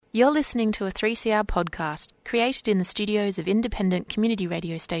You're listening to a 3CR podcast created in the studios of independent community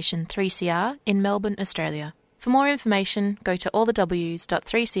radio station 3CR in Melbourne, Australia. For more information, go to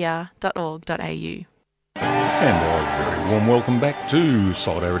allthews.3cr.org.au. And a very warm welcome back to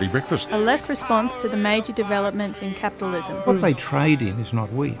Solidarity Breakfast. A left response to the major developments in capitalism. What they trade in is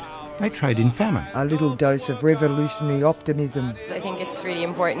not wheat. They trade in famine. A little dose of revolutionary optimism. I think it's really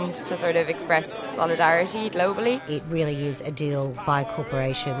important to sort of express solidarity globally. It really is a deal by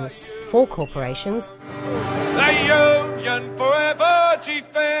corporations, for corporations. The Union forever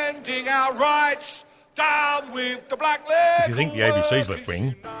defending our rights. Down with the black leg. If you think the ABC's left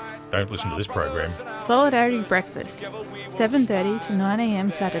wing, don't listen to this program. Solidarity Breakfast, 7:30 to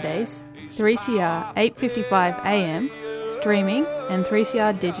 9am Saturdays, 3CR 8:55am, streaming and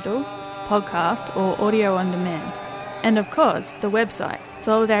 3CR digital, podcast or audio on demand. And of course, the website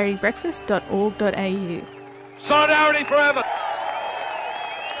solidaritybreakfast.org.au. Solidarity forever.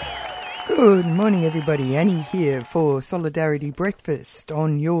 Good morning, everybody. Annie here for Solidarity Breakfast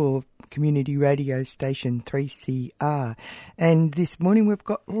on your community radio station 3CR. And this morning we've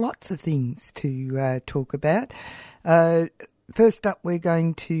got lots of things to talk about. First up, we're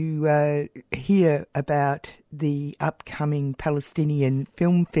going to hear about the upcoming Palestinian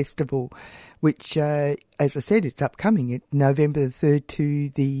Film Festival, which, as I said, it's upcoming. It's November the 3rd to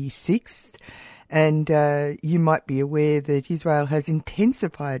the 6th. And you might be aware that Israel has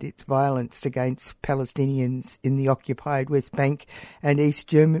intensified its violence against Palestinians in the occupied West Bank and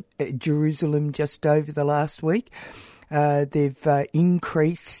East Jerusalem just over the last week. They've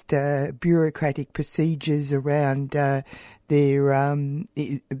increased bureaucratic procedures around their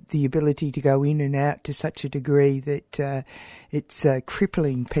the ability to go in and out to such a degree that it's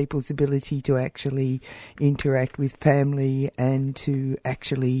crippling people's ability to actually interact with family and to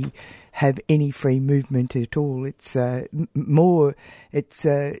actually have any free movement at all. It's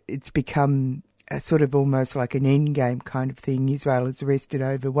become sort of almost like an endgame kind of thing. Israel has arrested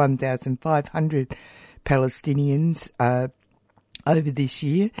over 1,500 Palestinians over this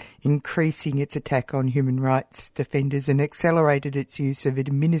year, increasing its attack on human rights defenders and accelerated its use of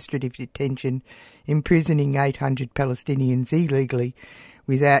administrative detention, imprisoning 800 Palestinians illegally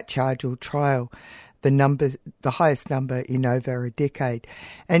without charge or trial. The highest number in over a decade.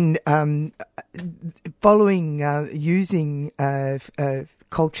 And following using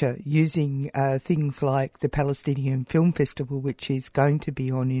culture, using things like the Palestinian Film Festival, which is going to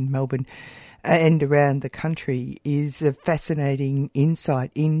be on in Melbourne and around the country, is a fascinating insight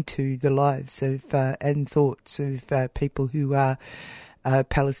into the lives of and thoughts of people who are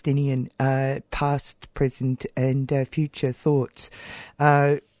Palestinian, past, present and future thoughts.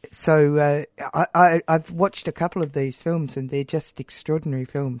 So I've watched a couple of these films and they're just extraordinary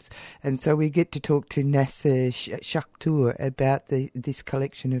films. And so we get to talk to Nasser Shakhtour about this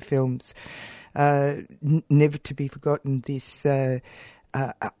collection of films. Never to be forgotten, this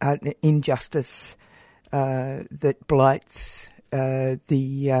injustice that blights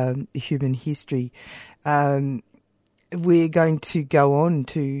the human history. We're going to go on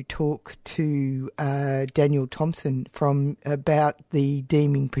to talk to Daniel Thompson about the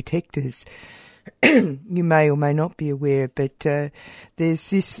deeming protectors. You may or may not be aware, but there's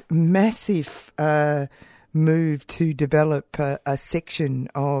this massive move to develop a section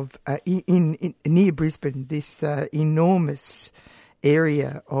of in near Brisbane, this enormous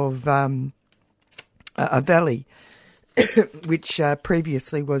area of a valley, which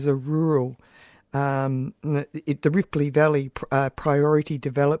previously was a rural. The Ripley Valley Priority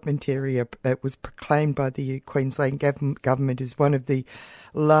Development Area was proclaimed by the Queensland government as one of the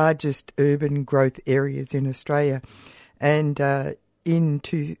largest urban growth areas in Australia. And in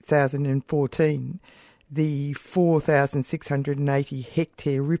 2014, the 4,680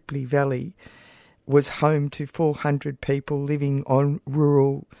 hectare Ripley Valley was home to 400 people living on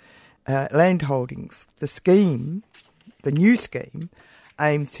rural land holdings. The new scheme,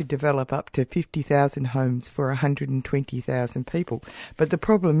 aims to develop up to 50,000 homes for 120,000 people. But the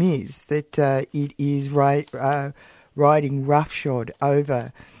problem is that it is riding roughshod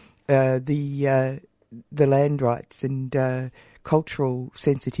over the land rights and cultural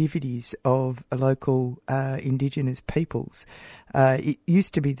sensitivities of local Indigenous peoples. It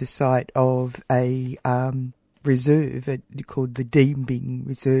used to be the site of a reserve called the Deembing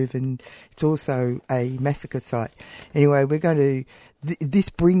Reserve, and it's also a massacre site. Anyway, we're going to. This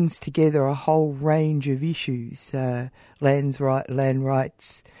brings together a whole range of issues: land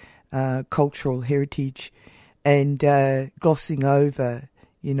rights, cultural heritage, and glossing over,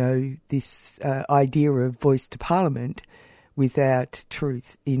 this idea of voice to Parliament without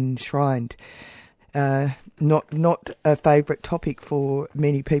truth enshrined. not a favourite topic for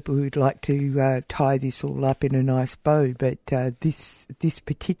many people who'd like to tie this all up in a nice bow, but this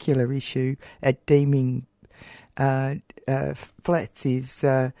particular issue at Deeming Flats is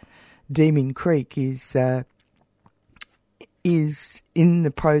Deeming Creek is in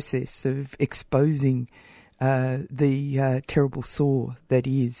the process of exposing the terrible sore that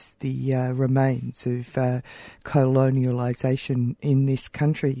is the remains of colonialisation in this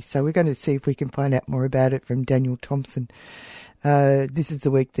country. So we're going to see if we can find out more about it from Daniel Thompson. This is the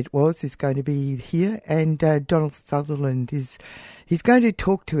week that is going to be here, and Donald Sutherland he's going to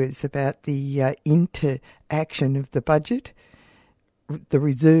talk to us about the interaction of the budget, the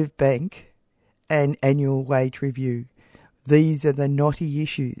Reserve Bank, and annual wage review. These are the knotty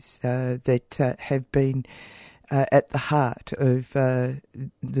issues that have been at the heart of the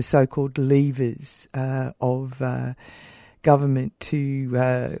so-called levers of government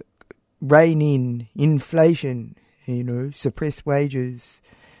to rein in inflation, suppress wages,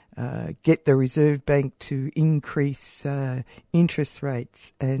 get the Reserve Bank to increase interest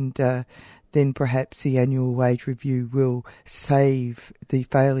rates, and then perhaps the annual wage review will save the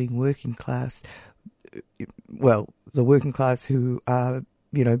failing working class. Well, the working class who are,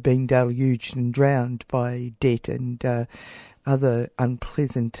 being deluged and drowned by debt and other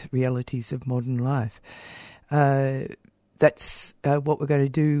unpleasant realities of modern life. That's what we're going to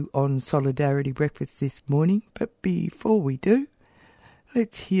do on Solidarity Breakfast this morning. But before we do,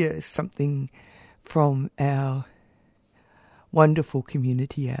 let's hear something from our wonderful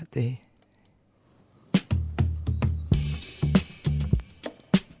community out there.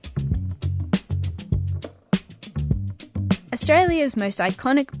 Australia's most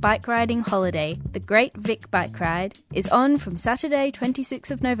iconic bike riding holiday, the Great Vic Bike Ride, is on from Saturday 26th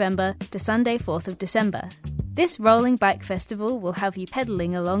of November to Sunday 4th of December. This rolling bike festival will have you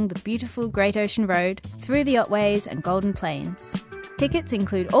pedalling along the beautiful Great Ocean Road, through the Otways and Golden Plains. Tickets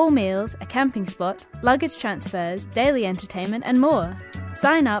include all meals, a camping spot, luggage transfers, daily entertainment and more.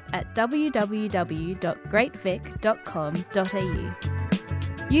 Sign up at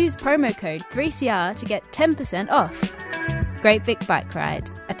www.greatvic.com.au. Use promo code 3CR to get 10% off. Great Vic Bike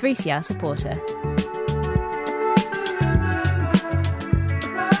Ride, a 3CR supporter.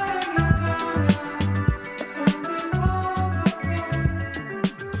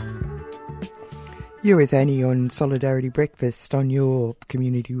 You're with Annie on Solidarity Breakfast on your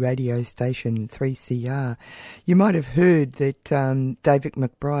community radio station 3CR. You might have heard that David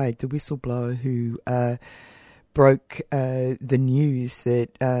McBride, the whistleblower who broke the news that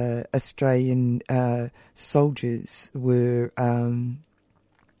Australian soldiers were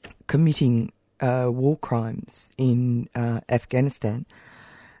committing war crimes in Afghanistan.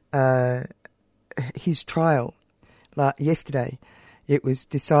 His trial yesterday, it was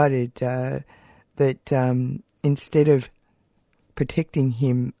decided that instead of protecting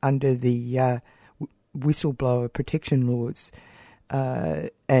him under the whistleblower protection laws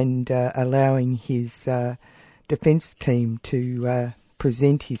and allowing his defence team to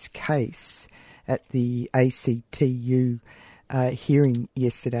present his case at the ACTU hearing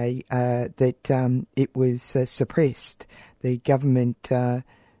yesterday, that it was suppressed. The government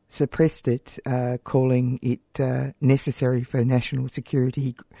suppressed it, calling it necessary for national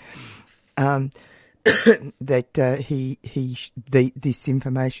security. That this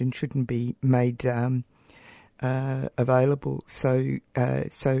information shouldn't be made available. So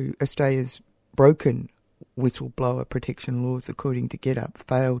Australia's broken whistleblower protection laws, according to GetUp,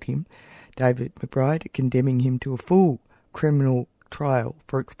 failed him, David McBride, condemning him to a full criminal trial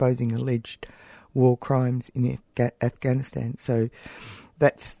for exposing alleged war crimes in Afghanistan. So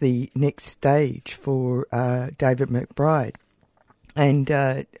that's the next stage for David McBride.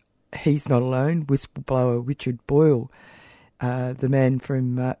 And he's not alone. Whistleblower Richard Boyle, the man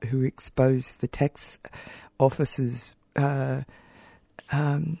from who exposed the tax officers'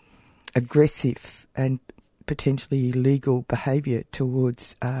 aggressive and potentially illegal behaviour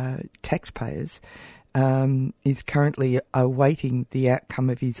towards taxpayers, is currently awaiting the outcome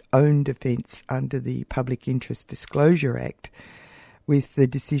of his own defence under the Public Interest Disclosure Act, with the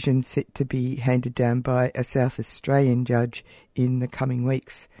decision set to be handed down by a South Australian judge in the coming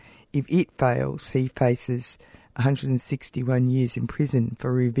weeks. If it fails, he faces 161 years in prison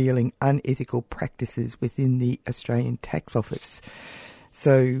for revealing unethical practices within the Australian Tax Office.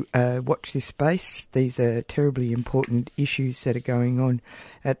 So watch this space. These are terribly important issues that are going on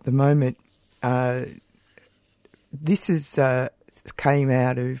at the moment. This is came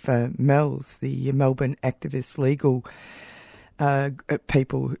out of MELS, the Melbourne Activist Legal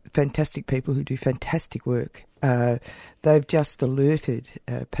fantastic people who do fantastic work. They've just alerted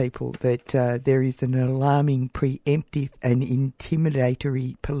people that there is an alarming, preemptive and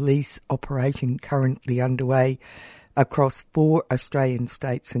intimidatory police operation currently underway across 4 Australian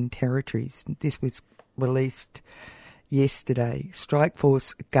states and territories. This was released yesterday.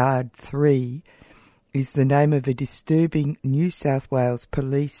 Strikeforce Guard 3 is the name of a disturbing New South Wales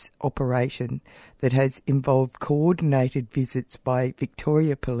police operation that has involved coordinated visits by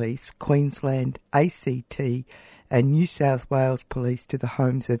Victoria Police, Queensland, ACT and New South Wales Police to the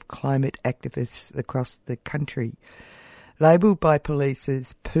homes of climate activists across the country. Labelled by police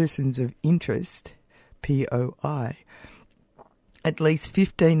as persons of interest, POI, at least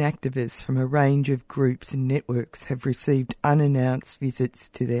 15 activists from a range of groups and networks have received unannounced visits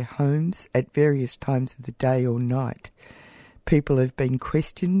to their homes at various times of the day or night. People have been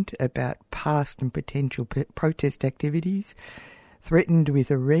questioned about past and potential protest activities, threatened with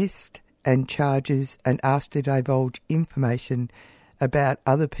arrest and charges, and asked to divulge information about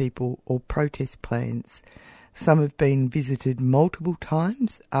other people or protest plans. Some have been visited multiple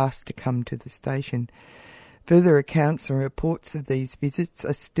times, asked to come to the station. Further accounts and reports of these visits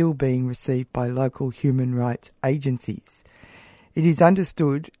are still being received by local human rights agencies. It is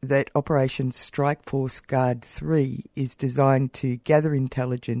understood that Operation Strikeforce Guard 3 is designed to gather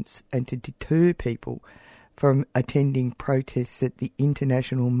intelligence and to deter people from attending protests at the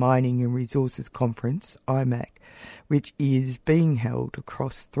International Mining and Resources Conference, IMAC, which is being held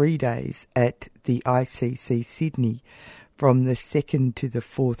across 3 days at the ICC Sydney from the 2nd to the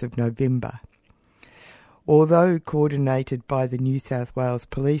 4th of November. Although coordinated by the New South Wales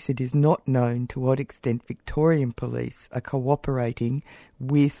Police, it is not known to what extent Victorian Police are cooperating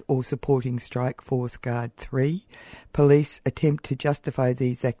with or supporting Strikeforce Guard 3. Police attempt to justify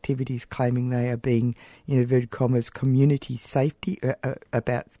these activities, claiming they are being, in inverted commas, community safety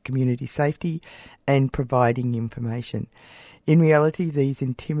and providing information. In reality, these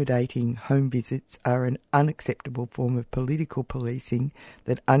intimidating home visits are an unacceptable form of political policing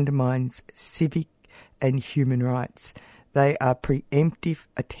that undermines civic and human rights. They are preemptive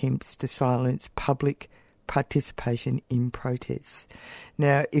attempts to silence public participation in protests.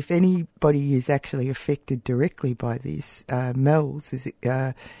 Now, if anybody is actually affected directly by this, Mel's has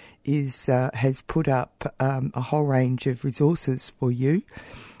put up a whole range of resources for you.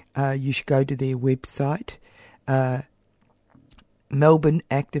 You should go to their website, Melbourne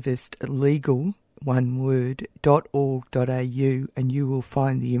Activist Legal, one word, .org.au, and you will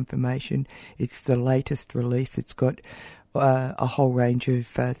find the information. It's the latest release. It's got a whole range of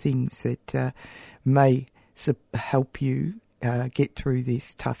things that may help you get through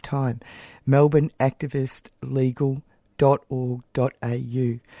this tough time.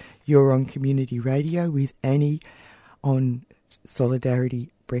 melbourneactivistlegal.org.au. You're on Community Radio with Annie on Solidarity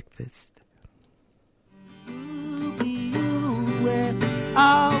Breakfast.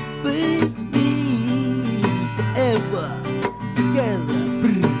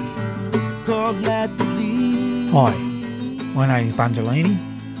 Hi, my name is Bungelini,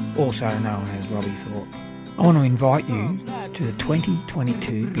 also known as Robbie Thorpe. I want to invite you to the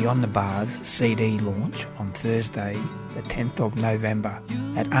 2022 Beyond the Bars CD launch on Thursday, the 10th of November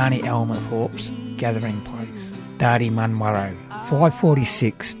at Arnie Elmer Thorpe's Gathering Place, Darty Munwarrow,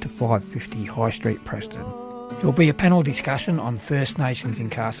 546 to 550 High Street, Preston. There will be a panel discussion on First Nations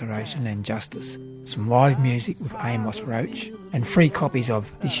incarceration and justice, some live music with Amos Roach, and free copies of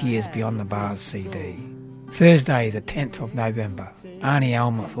this year's Beyond the Bars CD. Thursday, the 10th of November, Arnie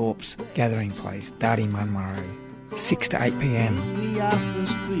Elmer Thorpe's Gathering Place, Darty Munwarrow, 6 to 8 p.m.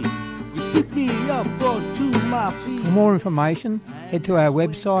 For more information, head to our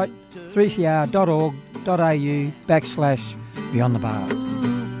website 3cr.org.au/Beyond the Bars.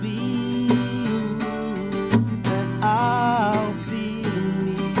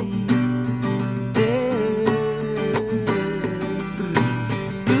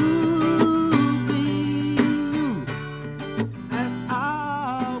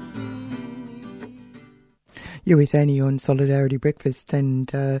 You're with Annie on Solidarity Breakfast, and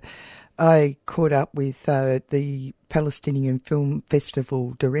I caught up with the Palestinian Film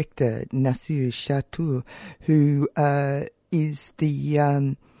Festival director, Nasir Chatur, who is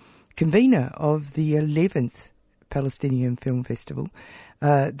the convener of the 11th Palestinian Film Festival.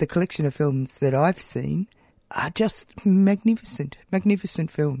 The collection of films that I've seen are just magnificent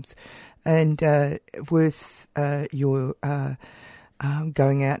films, and worth your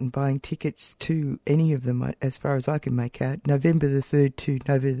going out and buying tickets to any of them, as far as I can make out, November the 3rd to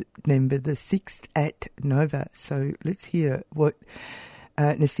November the 6th at Nova. So let's hear what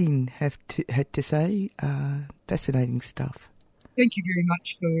Nassim had to say. Fascinating stuff. Thank you very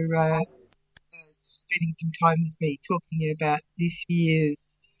much for spending some time with me talking about this year's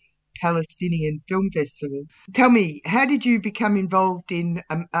Palestinian Film Festival. Tell me, how did you become involved in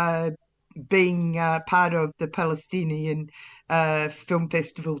being part of the Palestinian Film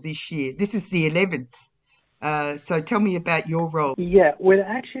Festival this year? This is the 11th. So tell me about your role. Yeah, well,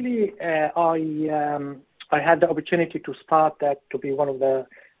 actually, I had the opportunity to start that, to be one of the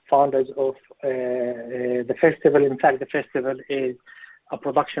founders of the festival. In fact, the festival is a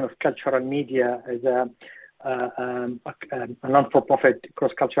production of cultural media as a non-for-profit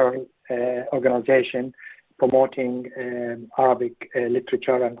cross-cultural organization promoting Arabic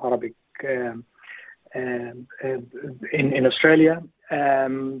literature and Arabic in Australia.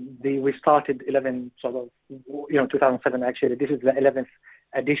 We started 2007 actually. This is the 11th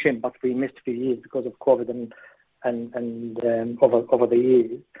edition, but we missed a few years because of COVID and over the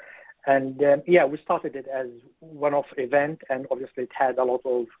years. And we started it as one-off event, and obviously it had a lot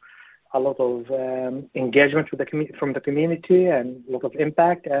of engagement from the community and a lot of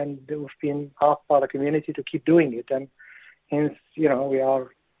impact, and we've been asked by the community to keep doing it, and hence we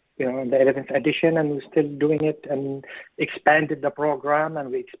are in the 11th edition, and we're still doing it, and expanded the program, and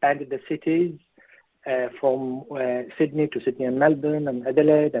we expanded the cities from Sydney to Sydney and Melbourne and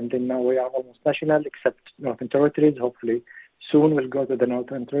Adelaide, and then now we are almost national except Northern Territories. Hopefully soon we'll go to the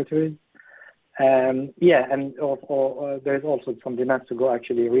Northern Territories. And there's also some demands to go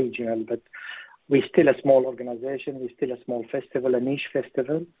actually regional, but we're still a small organization. We're still a small festival, a niche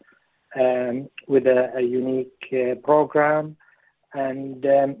festival, with a unique program. And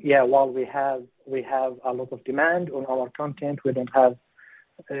while we have a lot of demand on our content, we don't have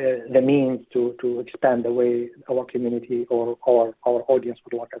the means to expand the way our community or our audience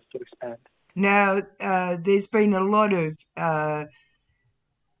would like us to expand. Now, there's been a lot of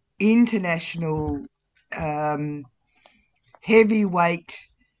international heavyweight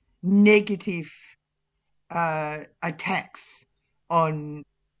negative attacks on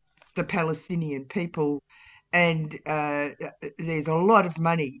the Palestinian people, and there's a lot of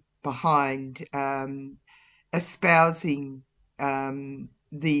money behind espousing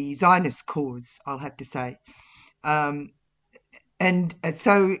the Zionist cause, I'll have to say. And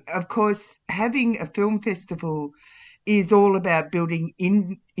so, of course, having a film festival is all about building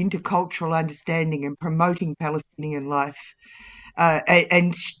intercultural understanding and promoting Palestinian life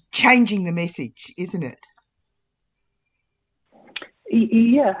and changing the message, isn't it?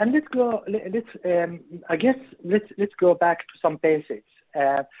 Yeah, and let's go back to some basics.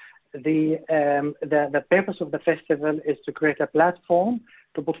 The purpose of the festival is to create a platform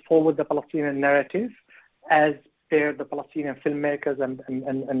to put forward the Palestinian narrative as per the Palestinian filmmakers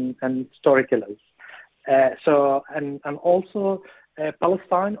and storytellers. And also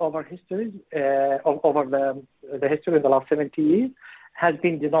Palestine over history, over the history of the last 70 years has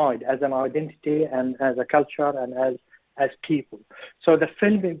been denied as an identity and as a culture and as people. So the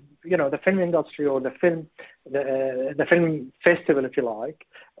film, the film industry or the film festival, if you like,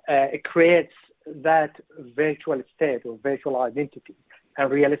 it creates that virtual state or virtual identity and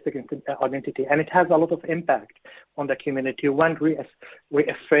realistic identity, and it has a lot of impact on the community. One, we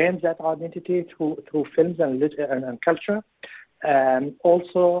frame that identity through films and culture,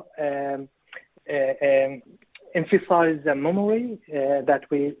 also emphasize the memory that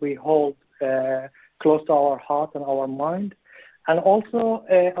we hold close to our heart and our mind, and also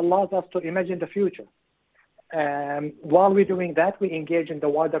allows us to imagine the future. While we're doing that, we engage in the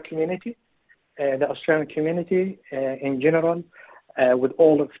wider community, the Australian community in general, with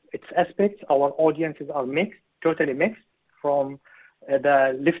all of its aspects. Our audiences are mixed, totally mixed, from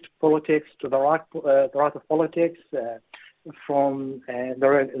the left politics to the right of politics, from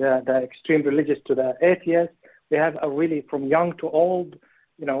the extreme religious to the atheist. We have really from young to old.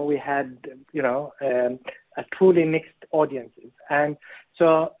 We had a truly mixed audiences, and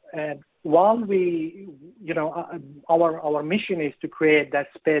so while we, our mission is to create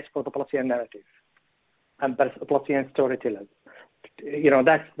that space for the Palestinian narrative and Palestinian storytellers.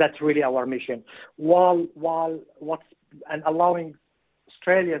 That's really our mission. While allowing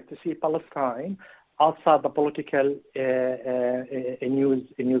Australians to see Palestine outside the political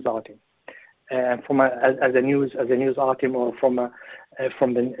news item, as a news item, or from the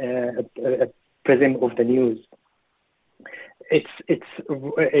prism of the news. It's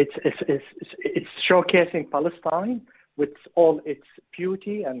showcasing Palestine with all its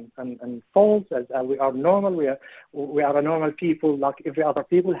beauty and faults. As we are normal, we are a normal people, like every other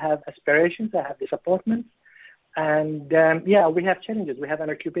people. Have aspirations, have disappointments, and we have challenges. We have an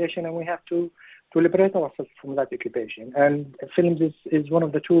occupation, and we have to liberate ourselves from that occupation. And films is one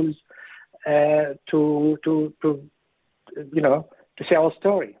of the tools to to say our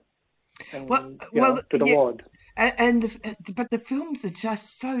story and, to the world. But the films are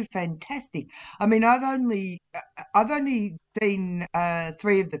just so fantastic. I mean, I've only seen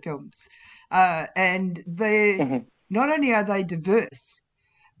 3 of the films, and they're not only are they diverse,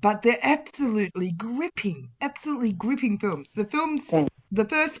 but they're absolutely gripping films. The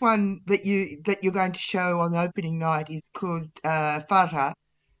first one that you're going to show on opening night is called Farha,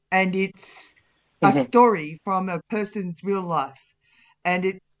 and it's a story from a person's real life, and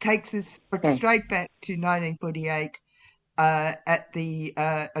it takes us straight back to 1948 at the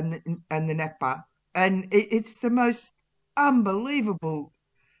Nakba, and it's the most unbelievable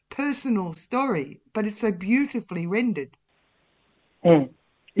personal story, but it's so beautifully rendered.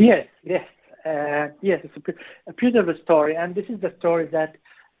 Yes, it's a beautiful story, and this is the story that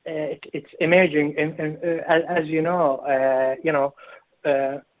it's emerging. As you know,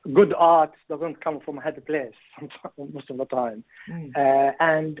 good art doesn't come from a happy place most of the time.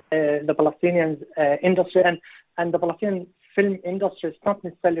 And the Palestinian industry and the Palestinian film industry is not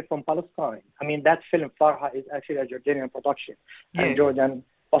necessarily from Palestine. I mean, that film, Farha, is actually a Jordanian production. Yeah. And Jordan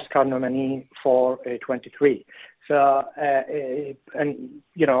Oscar nominee for 23. So, and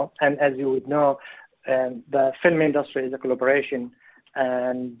as you would know, the film industry is a collaboration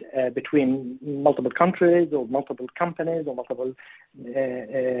and between multiple countries or multiple companies or multiple,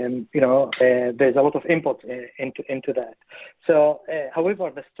 there's a lot of input into that. So,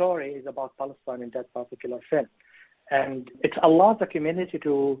 however, the story is about Palestine in that particular film. And it allows the community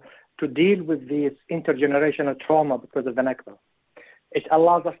to deal with this intergenerational trauma because of the Nakba. It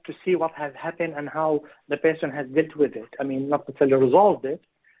allows us to see what has happened and how the person has dealt with it. I mean, not necessarily resolved it,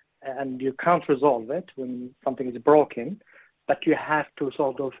 and you can't resolve it when something is broken, but you have to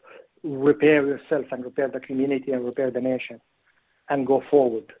sort of repair yourself and repair the community and repair the nation and go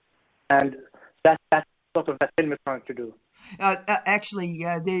forward. And that's sort of the film is trying to do.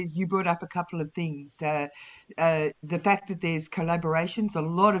 You brought up a couple of things. The fact that there's collaborations, a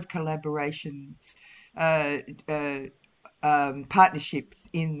lot of collaborations, partnerships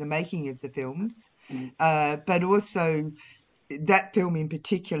in the making of the films, but also that film in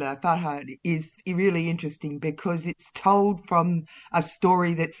particular, Farhad, is really interesting because it's told from a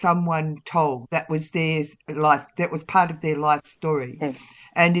story that someone told that was their life, that was part of their life story,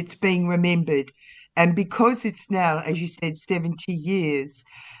 and it's being remembered. And because it's now, as you said, 70 years,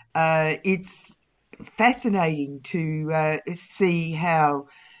 it's fascinating to see how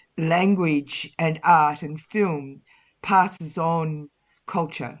language and art and film passes on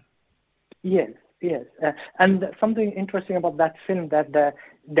culture. Yes. And something interesting about that film, that the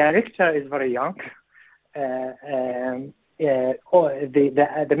director is very young. The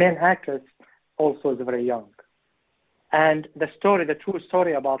main actress also is very young. And the true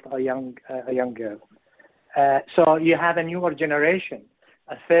story about a young girl. So you have a newer generation,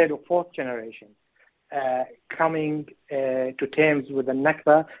 a third or fourth generation, coming to terms with the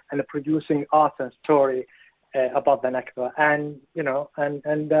Nakba and producing art and story about the Nakba. And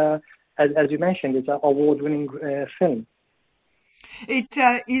as you mentioned, it's an award-winning film. It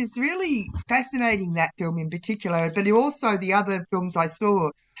is really fascinating, that film in particular, but also the other films I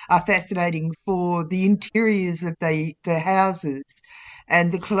saw are fascinating for the interiors of the houses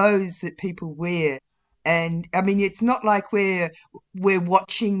and the clothes that people wear. And I mean, it's not like we're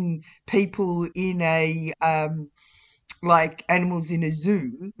watching people in a like animals in a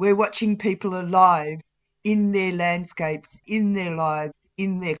zoo. We're watching people alive in their landscapes, in their lives,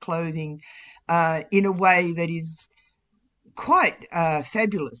 in their clothing, in a way that is quite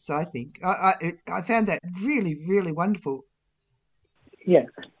fabulous, I think. I found that really, really wonderful. Yeah,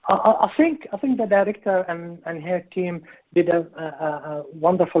 I think the director and her team did a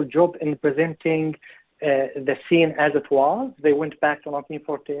wonderful job in presenting the scene as it was. They went back to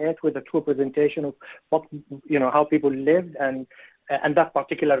 1948 with a true presentation of what, how people lived and that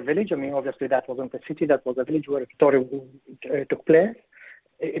particular village. I mean, obviously that wasn't a city, that was a village where the story took place.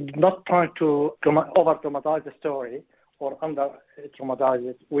 It not trying to over-dramatize the story or under-dramatize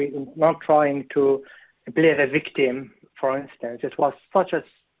it. We're not trying to play the victim, for instance. It was such a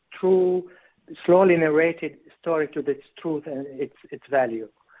true, slowly narrated story to its truth and its value.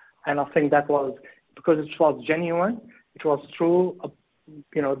 And I think that was, because it was genuine, it was true,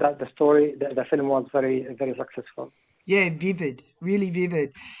 that the story, the film was very, very successful. Yeah, vivid, really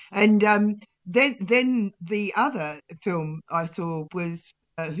vivid. And then the other film I saw was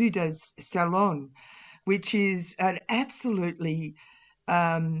Huda's Salon, which is an absolutely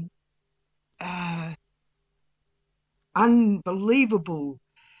unbelievable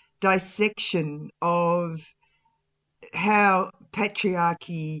dissection of how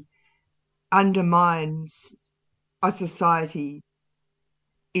patriarchy undermines a society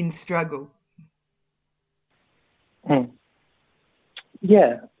in struggle.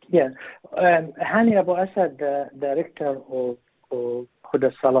 Yeah. Hani Abu Asad, the director of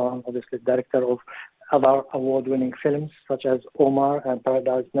Huda Salon, obviously director of other award-winning films such as Omar and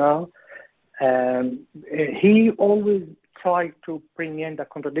Paradise Now, he always tried to bring in the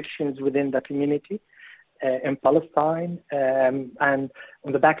contradictions within the community in Palestine and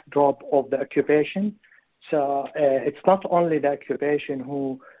on the backdrop of the occupation. So it's not only the occupation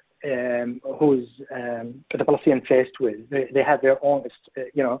who's the Palestinians faced with. They have their own,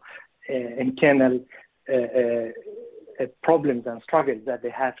 internal problems and struggles that they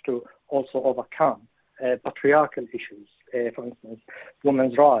have to also overcome. Patriarchal issues, for instance,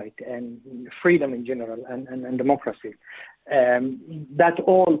 women's rights and freedom in general, and democracy. That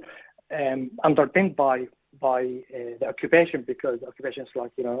all underpinned by the occupation, because occupation is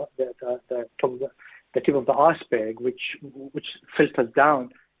like the tip of the iceberg, which filters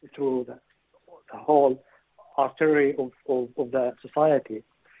down through the whole artery of the society.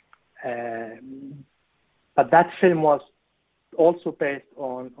 But that film was also based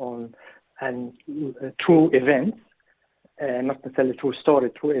on true events, not necessarily true story,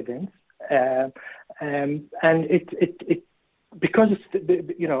 true events, and it because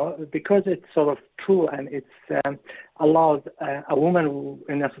it's sort of true, and it's allows a woman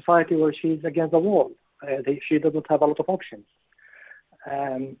in a society where she's against the wall. She doesn't have a lot of options.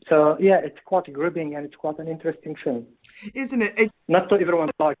 So yeah, it's quite gripping and it's quite an interesting film, isn't it? It's not to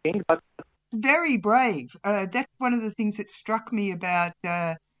everyone's liking, but very brave. That's one of the things that struck me about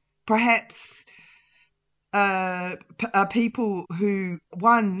perhaps people who,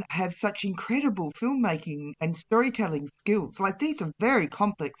 one, have such incredible filmmaking and storytelling skills. Like, these are very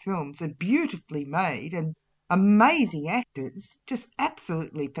complex films and beautifully made, and amazing actors, just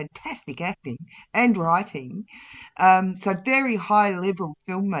absolutely fantastic acting and writing. So very high level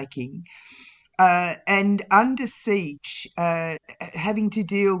filmmaking. And Under Siege, having to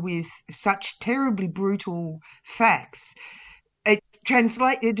deal with such terribly brutal facts, it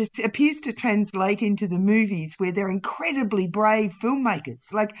appears to translate into the movies where they're incredibly brave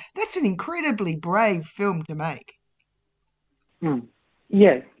filmmakers. Like, that's an incredibly brave film to make.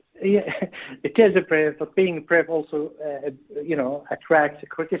 Yes, yeah, it is a brave, but being brave also, attracts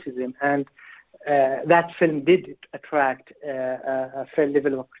criticism, and that film did attract a fair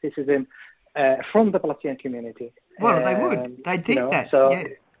level of criticism from the Palestinian community. Well, they would. They'd think that. So,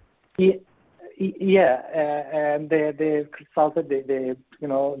 yeah. They criticized it. They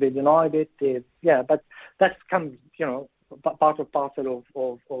denied it. But that comes, part and parcel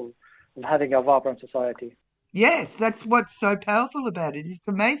of having a vibrant society. Yes, that's what's so powerful about it. It's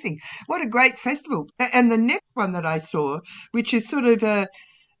amazing. What a great festival! And the next one that I saw, which is sort of a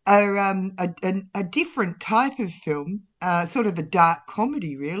different type of film, sort of a dark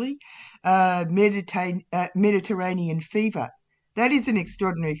comedy, really, Mediterranean Fever. That is an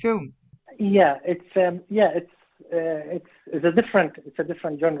extraordinary film. Yeah, it's a different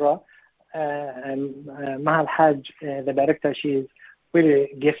genre. And Mahal Haj, the director, she's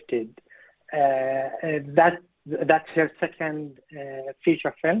really gifted. That's her second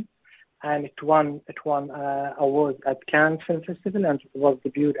feature film, and it won awards at Cannes Film Festival, and was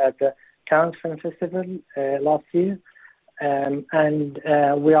debuted at the Cannes Film Festival last year. And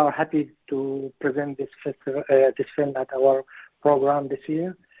we are happy to present this film at our program this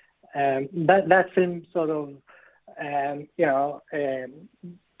year. That film sort of,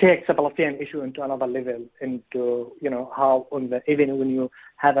 takes a Palestinian issue into another level, into, how even when you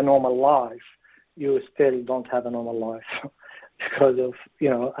have a normal life, you still don't have a normal life because of,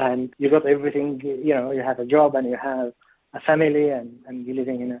 and you got everything, you have a job and you have a family and you're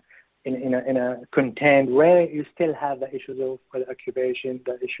living in a contained way. You still have the issues of occupation,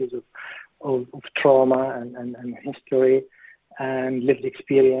 the issues of trauma and history and lived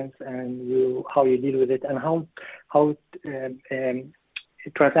experience, and how you deal with it, and how it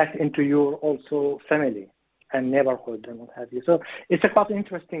transacts into your also family and neighborhood and what have you. So it's a quite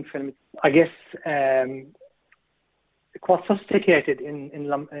interesting film. I guess quite sophisticated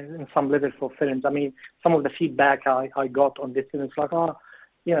in some level for films. I mean, some of the feedback I got on this film is like,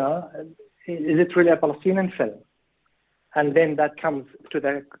 is it really a Palestinian film? And then that comes to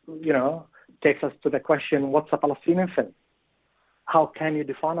takes us to the question, what's a Palestinian film? How can you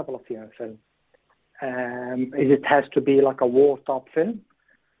define a Palestinian film? It has to be like a war type film?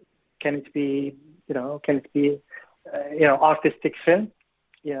 Can it be, artistic film?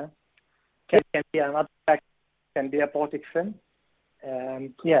 Yeah. Can be an abstract, can be a poetic film?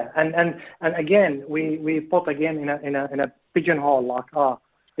 And again, we put again in a pigeonhole, like,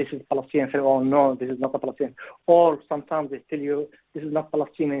 this is a Palestinian film, or no, this is not a Palestinian. Or sometimes they tell you this is not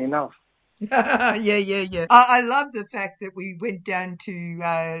Palestinian enough. Yeah. I love the fact that we went down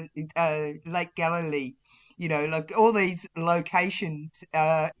to Lake Galilee, like all these locations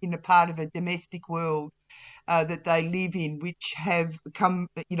in a part of a domestic world that they live in, which have come,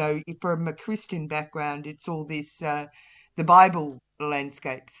 from a Christian background. It's all this, the Bible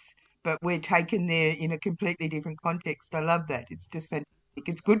landscapes, but we're taken there in a completely different context. I love that. It's just fantastic.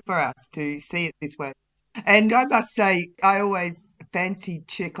 It's good for us to see it this way. And I must say, I always fancied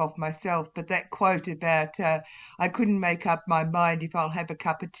Chekhov myself, but that quote about I couldn't make up my mind if I'll have a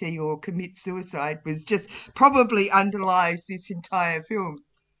cup of tea or commit suicide was just probably underlies this entire film.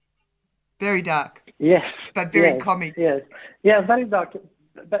 Very dark. Yes. But very comic. Yes. Yeah, very dark.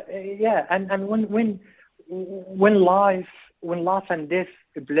 But and when life and death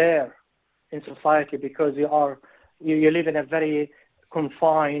blur in society, because you live in a very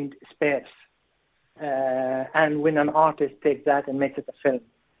confined space. And when an artist takes that and makes it a film,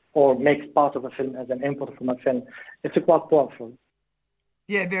 or makes part of a film as an input from a film, it's quite powerful.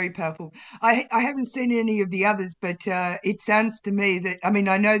 Yeah, very powerful. I haven't seen any of the others, but it sounds to me that, I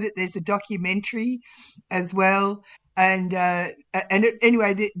know that there's a documentary as well, and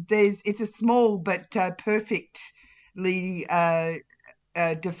anyway, it's a small but perfectly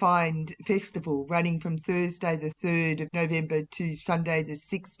defined festival running from Thursday the 3rd of November to Sunday the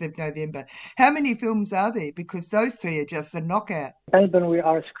 6th of November. How many films are there? Because those three are just a knockout. In Melbourne, we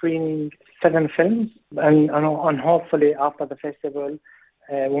are screening 7 films, and hopefully after the festival,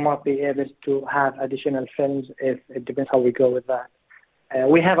 we might be able to have additional films. If it depends how we go with that.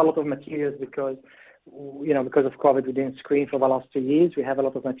 We have a lot of materials because of COVID, we didn't screen for the last 2 years. We have a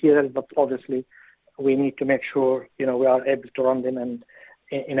lot of materials, but obviously we need to make sure we are able to run them and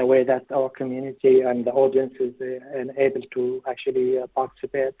in a way that our community and the audience is able to actually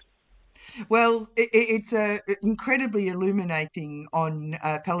participate. Well, it's incredibly illuminating on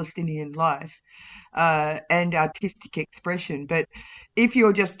Palestinian life and artistic expression. But if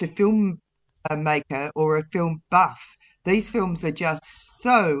you're just a film maker or a film buff, these films are just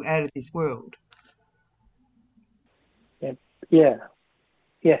so out of this world. Yeah.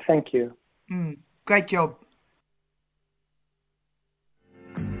 Thank you. Great job.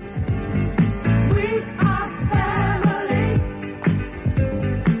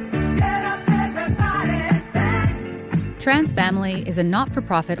 Trans Family is a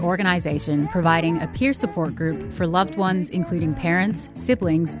not-for-profit organisation providing a peer support group for loved ones including parents,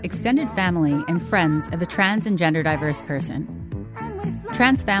 siblings, extended family and friends of a trans and gender diverse person.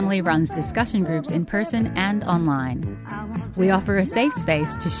 Trans Family runs discussion groups in person and online. We offer a safe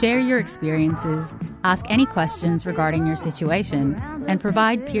space to share your experiences, ask any questions regarding your situation, and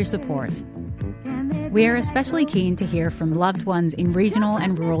provide peer support. We are especially keen to hear from loved ones in regional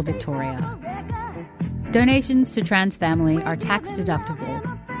and rural Victoria. Donations to Trans Family are tax deductible.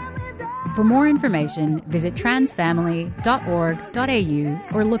 For more information, visit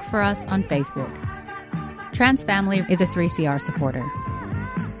transfamily.org.au or look for us on Facebook. Trans Family is a 3CR supporter.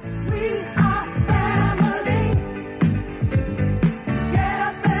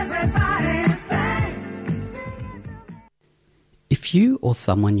 If you or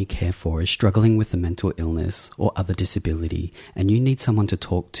someone you care for is struggling with a mental illness or other disability and you need someone to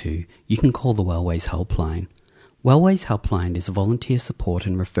talk to, you can call the Wellways Helpline. Wellways Helpline is a volunteer support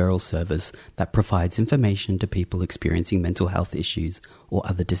and referral service that provides information to people experiencing mental health issues or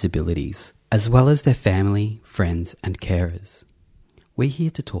other disabilities, as well as their family, friends and carers. We're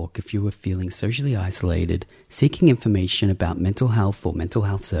here to talk if you are feeling socially isolated, seeking information about mental health or mental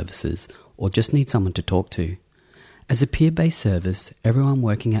health services, or just need someone to talk to. As a peer-based service, everyone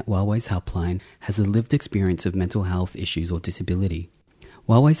working at Wellways Helpline has a lived experience of mental health issues or disability.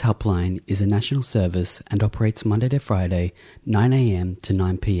 Wellways Helpline is a national service and operates Monday to Friday, 9 a.m. to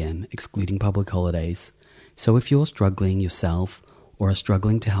 9 p.m, excluding public holidays. So if you're struggling yourself or are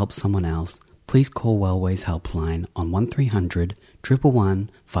struggling to help someone else, please call Wellways Helpline on 1300 111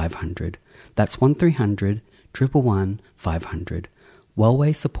 500. That's 1300 111 500.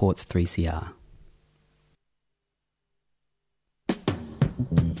 Wellways supports 3CR.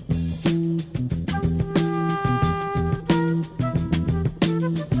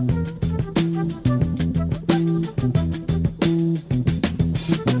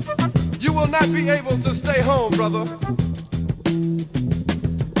 You will not be able to stay home, brother.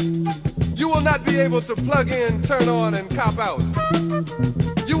 You will not be able to plug in, turn on, and cop out.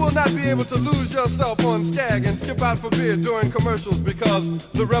 You will not be able to lose yourself on Skag and skip out for beer during commercials because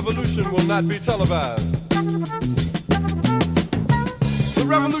the revolution will not be televised. The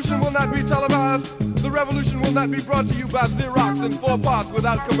revolution will not be televised. The revolution will not be brought to you by Xerox in 4 parts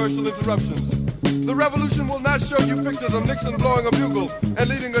without commercial interruptions. The revolution will not show you pictures of Nixon blowing a bugle and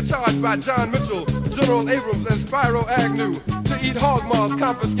leading a charge by John Mitchell, General Abrams, and Spyro Agnew to eat hog maws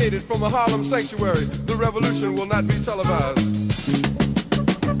confiscated from a Harlem sanctuary. The revolution will not be televised.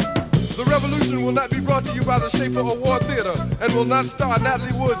 The revolution will not be brought to you by the Schaefer Award Theater and will not star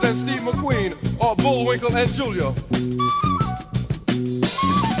Natalie Woods and Steve McQueen or Bullwinkle and Julia.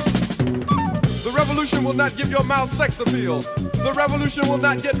 The revolution will not give your mouth sex appeal. The revolution will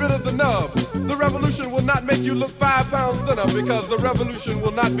not get rid of the nub. The revolution will not make you look 5 pounds thinner because the revolution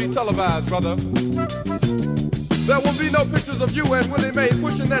will not be televised, brother. There will be no pictures of you and Willie Mae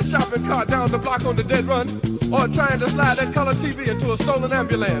pushing that shopping cart down the block on the dead run or trying to slide that color TV into a stolen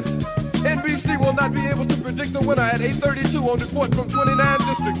ambulance. NBC will not be able to predict the winner at 8:32 on report from 29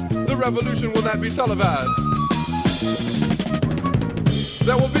 districts. The revolution will not be televised.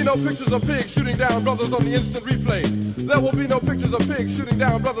 There will be no pictures of pigs shooting down brothers on the instant replay. There will be no pictures of pigs shooting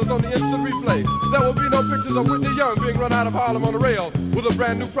down brothers on the instant replay. There will be no pictures of Whitney Young being run out of Harlem on a rail with a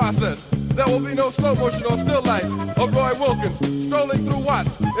brand new process. There will be no slow motion or still lights of Roy Wilkins strolling through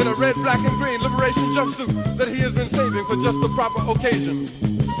Watts in a red, black, and green liberation jumpsuit that he has been saving for just the proper occasion.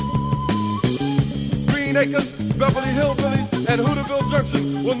 Green Acres, Beverly Hillbillies, and Hooterville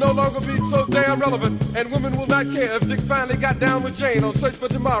Junction will no longer be so damn relevant, and women will not care if Dick finally got down with Jane on Search for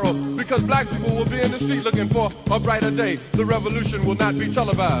Tomorrow, because black people will be in the street looking for a brighter day. The revolution will not be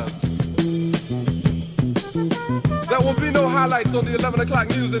televised. There will be no highlights on the 11 o'clock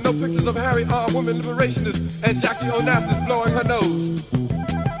news and no pictures of Harry armed women liberationists and Jackie Onassis blowing her nose.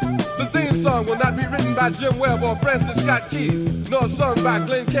 The theme song will not be written by Jim Webb or Francis Scott Keys, nor sung by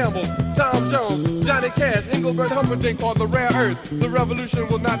Glenn Campbell, Tom Jones, Johnny Cash, Engelbert Humperdinck, or The Rare Earth. The revolution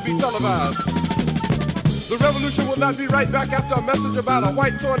will not be televised. The revolution will not be right back after a message about a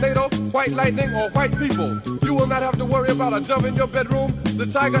white tornado, white lightning, or white people. You will not have to worry about a dove in your bedroom, the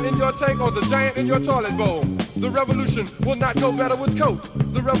tiger in your tank, or the giant in your toilet bowl. The revolution will not go better with Coke.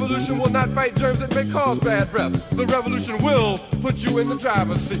 The revolution will not fight germs that may cause bad breath. The revolution will put you in the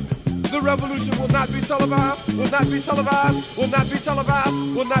driver's seat. The revolution will not be televised, will not be televised, will not be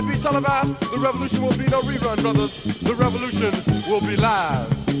televised, will not be televised. The revolution will be no rerun, brothers. The revolution will be live.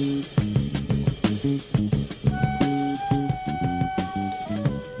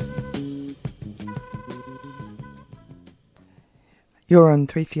 You're on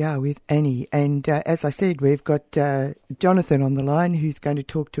 3CR with Annie, and as I said, we've got Jonathan on the line who's going to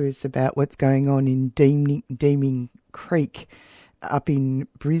talk to us about what's going on in Deeming Creek up in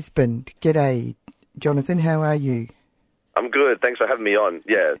Brisbane. G'day, Jonathan, how are you? I'm good, thanks for having me on.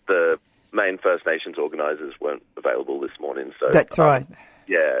 Yeah, the main First Nations organisers weren't available this morning, so... That's right.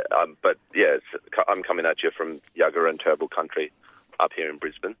 Yeah, but yeah, I'm coming at you from Yagara and Turrbal country up here in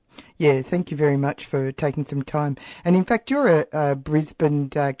Brisbane. Yeah, thank you very much for taking some time. And in fact, you're a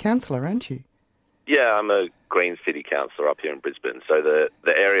Brisbane councillor, aren't you? Yeah, I'm a Green City councillor up here in Brisbane. So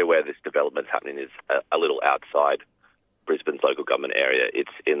the area where this development's happening is a little outside Brisbane's local government area.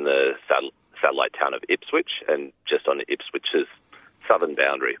 It's in the satellite town of Ipswich and just on Ipswich's southern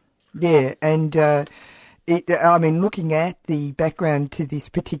boundary. Yeah, and I mean, looking at the background to this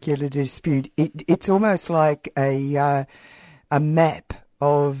particular dispute, it's almost like a map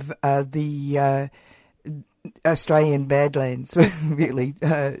of the Australian Badlands, really.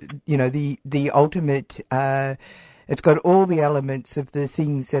 You know, the ultimate. It's got all the elements of the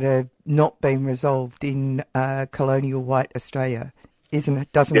things that have not been resolved in colonial white Australia, isn't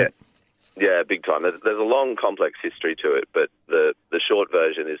it? Doesn't it? Yeah, big time. There's a long, complex history to it, but the short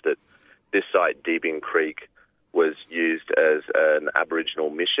version is that this site, Deebing Creek, was used as an Aboriginal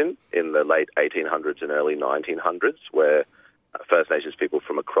mission in the late 1800s and early 1900s, where First Nations people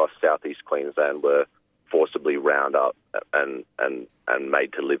from across southeast Queensland were forcibly round up and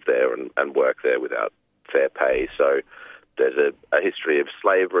made to live there and work there without fair pay. So there's a history of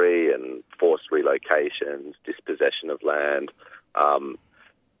slavery and forced relocations, dispossession of land.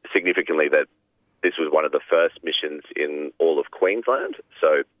 Significantly, that this was one of the first missions in all of Queensland.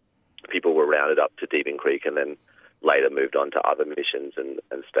 So people were rounded up to Deebing Creek and then later moved on to other missions and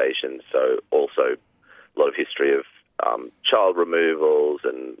stations. So also a lot of history of child removals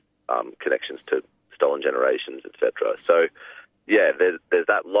and connections to stolen generations, etc. So, yeah, there's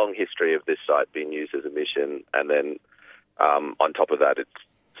that long history of this site being used as a mission, and then on top of that, it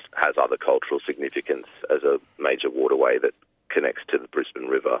has other cultural significance as a major waterway that connects to the Brisbane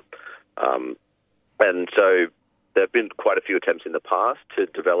River. And so there have been quite a few attempts in the past to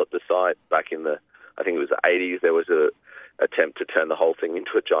develop the site. Back in I think it was the 80s, there was an attempt to turn the whole thing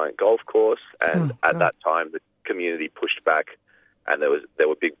into a giant golf course, and at that time, the community pushed back and there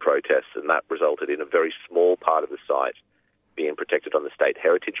were big protests, and that resulted in a very small part of the site being protected on the State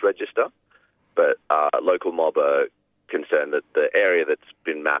Heritage Register. But local mob are concerned that the area that's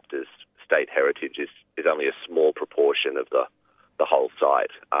been mapped as State Heritage is only a small proportion of the whole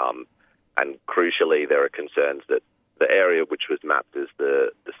site. And crucially, there are concerns that the area which was mapped as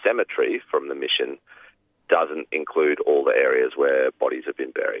the cemetery from the mission doesn't include all the areas where bodies have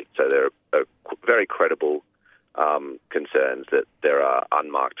been buried. So there are very credible concerns that there are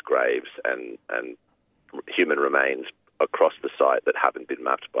unmarked graves and human remains across the site that haven't been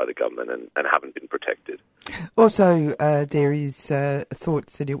mapped by the government and haven't been protected. Also, there is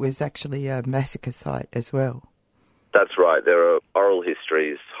thoughts that it was actually a massacre site as well. That's right. There are oral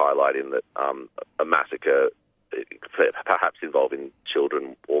histories highlighting that a massacre, perhaps involving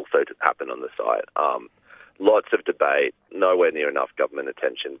children, also happened on the site. Lots of debate, nowhere near enough government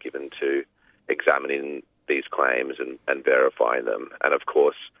attention given to examining these claims and verifying them. And of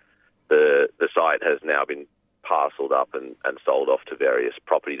course, the site has now been parcelled up and sold off to various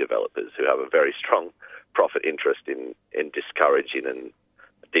property developers who have a very strong profit interest in discouraging and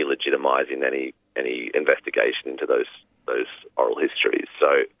delegitimising any investigation into those oral histories.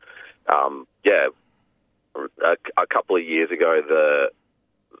 So, a couple of years ago,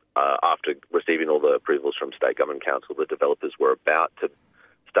 after receiving all the approvals from State Government Council, the developers were about to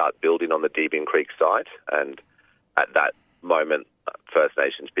start building on the Deebing Creek site, and at that moment, First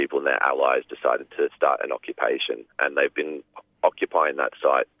Nations people and their allies decided to start an occupation, and they've been occupying that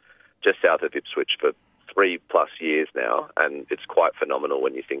site just south of Ipswich for 3+ years now, and it's quite phenomenal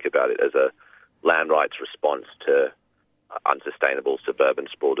when you think about it as a land rights response to unsustainable suburban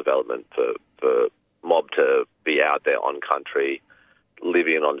sprawl development for mob to be out there on country,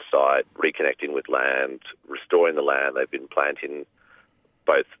 living on site, reconnecting with land, restoring the land. They've been planting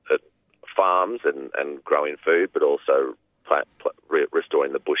both farms and growing food, but also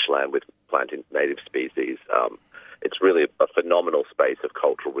restoring the bushland with planting native species. It's really a phenomenal space of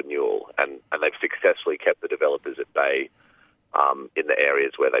cultural renewal, and they've successfully kept the developers at bay in the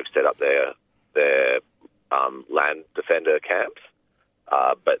areas where they've set up their land defender camps.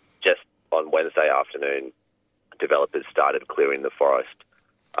 But just on Wednesday afternoon, developers started clearing the forest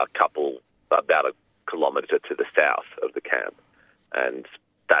about a kilometre to the south of the camp, and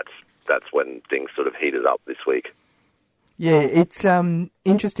that's when things sort of heated up this week. Yeah, it's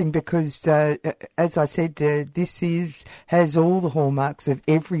interesting because, as I said, this has all the hallmarks of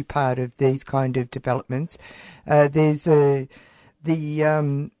every part of these kind of developments. There's the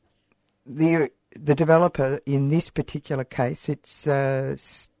developer in this particular case. It's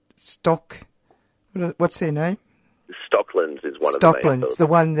what's their name? Stocklands is one of the main Stocklands, the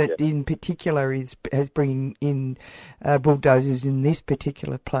one that in particular has bringing in bulldozers in this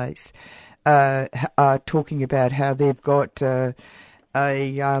particular place. Are talking about how they've got a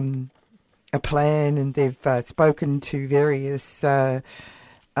plan, and they've spoken to various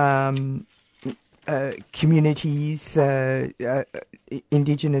communities,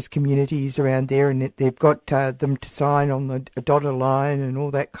 Indigenous communities around there, and they've got them to sign on the dotted line and all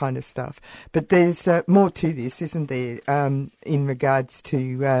that kind of stuff. But there's more to this, isn't there, in regards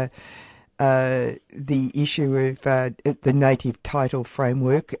to the issue of the native title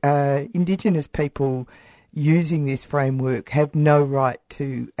framework. Indigenous people using this framework have no right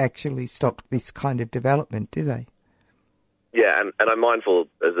to actually stop this kind of development, do they? Yeah, and I'm mindful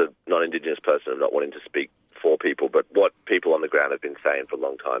as a non-Indigenous person of not wanting to speak for people, but what people on the ground have been saying for a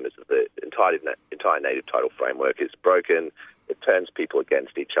long time is that the entire native title framework is broken. It turns people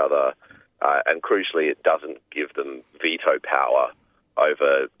against each other, and crucially, it doesn't give them veto power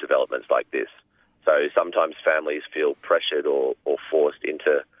over developments like this. So sometimes families feel pressured or forced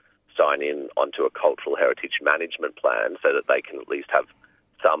into signing onto a cultural heritage management plan so that they can at least have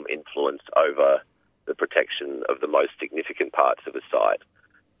some influence over the protection of the most significant parts of a site.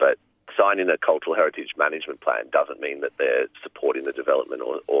 But signing a cultural heritage management plan doesn't mean that they're supporting the development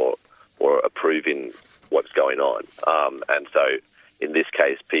or approving what's going on. And so in this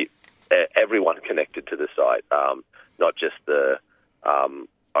case, everyone connected to the site, not just the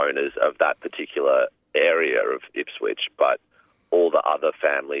owners of that particular area of Ipswich, but all the other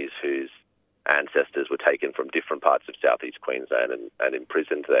families whose ancestors were taken from different parts of southeast Queensland and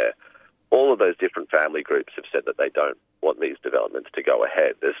imprisoned there. All of those different family groups have said that they don't want these developments to go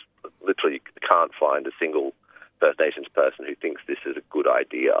ahead. There's literally can't find a single First Nations person who thinks this is a good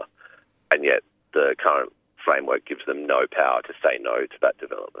idea, and yet the current framework gives them no power to say no to that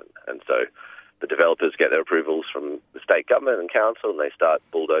development. And so the developers get their approvals from the state government and council, and they start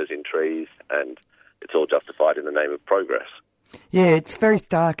bulldozing trees, and it's all justified in the name of progress. Yeah, it's very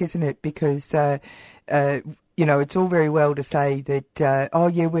stark, isn't it? Because it's all very well to say that,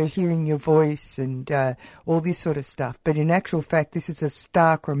 we're hearing your voice and all this sort of stuff. But in actual fact, this is a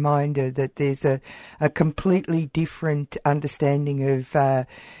stark reminder that there's a completely different understanding of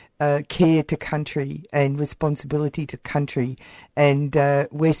care to country and responsibility to country, and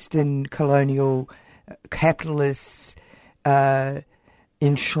Western colonial capitalists'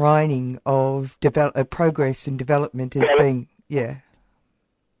 enshrining of progress and development as being,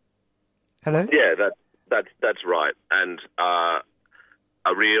 Hello? Yeah, that's right. And a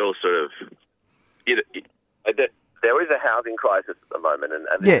real sort of... there is a housing crisis at the moment, and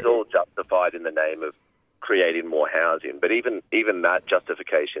this is all justified in the name of creating more housing. But even that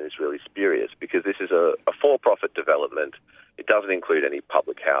justification is really spurious, because this is a for-profit development. It doesn't include any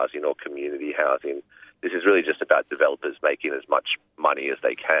public housing or community housing. This is really just about developers making as much money as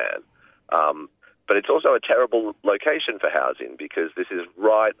they can. But it's also a terrible location for housing, because this is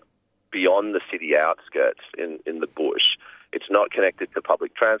right beyond the city outskirts in the bush. It's not connected to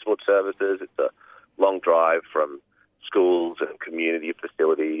public transport services. It's a long drive from schools and community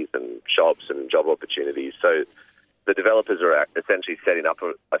facilities and shops and job opportunities. So the developers are essentially setting up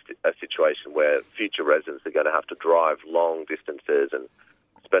a situation where future residents are going to have to drive long distances and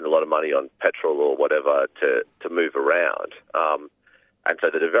spend a lot of money on petrol or whatever to move around. And so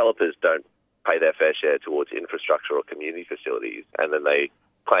the developers don't pay their fair share towards infrastructure or community facilities, and then they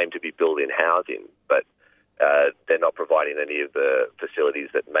claim to be building housing, but they're not providing any of the facilities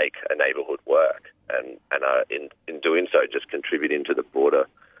that make a neighbourhood work, and are in doing so just contributing to the broader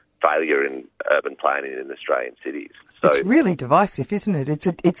failure in urban planning in Australian cities. So it's really divisive, isn't it?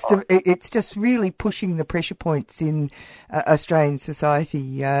 It's just really pushing the pressure points in Australian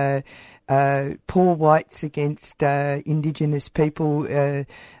society. Poor whites against Indigenous people.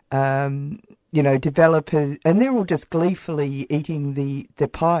 Developers, and they're all just gleefully eating the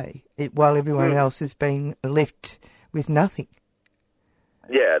pie while everyone else is being left with nothing.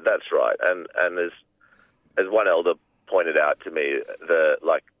 Yeah, that's right. And as one elder pointed out to me,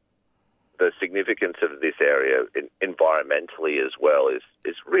 the significance of this area environmentally as well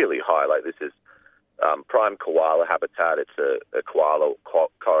is really high. Like, this is prime koala habitat. It's a koala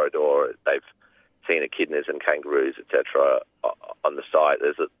corridor. They've seen echidnas and kangaroos, etc., on the site.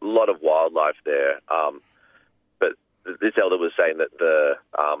 There's a lot of wildlife there. But this elder was saying that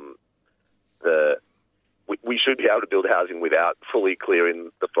we should be able to build housing without fully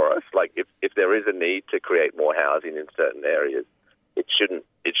clearing the forest. Like, if there is a need to create more housing in certain areas, it shouldn't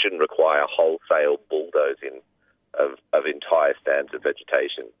require wholesale bulldozing of entire stands of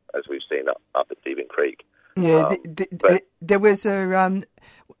vegetation, as we've seen up at Deebing Creek. Yeah, there was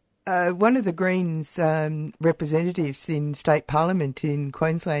one of the Greens representatives in state parliament in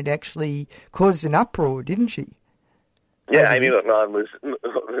Queensland actually caused an uproar, didn't she? Yeah, Amy McMahon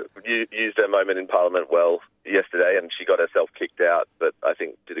used her moment in Parliament well yesterday, and she got herself kicked out, but I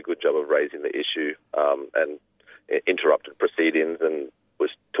think did a good job of raising the issue and interrupted proceedings, and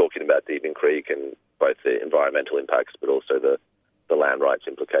was talking about Deebing Creek and both the environmental impacts but also the land rights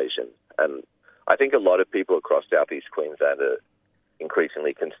implications. And I think a lot of people across southeast Queensland are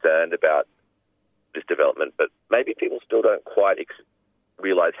increasingly concerned about this development, but maybe people still don't quite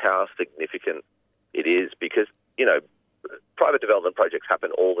realise how significant it is, because, private development projects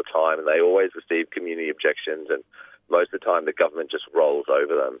happen all the time and they always receive community objections, and most of the time the government just rolls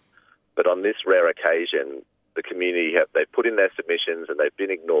over them. But on this rare occasion, the community they've put in their submissions and they've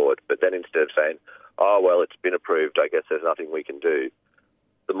been ignored, but then instead of saying, oh, well, it's been approved, I guess there's nothing we can do,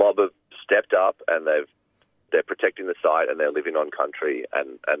 the mob have stepped up and they're protecting the site and they're living on country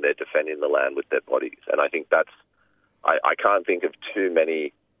and they're defending the land with their bodies. And I think I can't think of too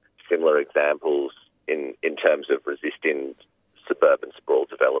many similar examples in terms of resisting suburban sprawl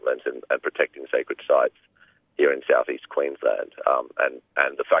development and protecting sacred sites here in southeast Queensland.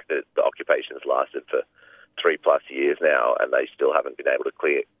 And the fact that the occupation has lasted for 3+ years now and they still haven't been able to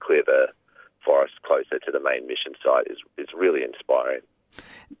clear the forest closer to the main mission site is really inspiring.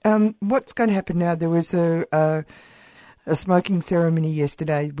 What's going to happen now? There was a smoking ceremony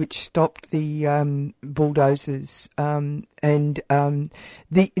yesterday which stopped the bulldozers, and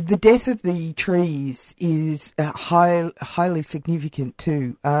the death of the trees is highly significant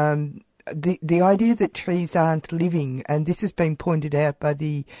too. The idea that trees aren't living, and this has been pointed out by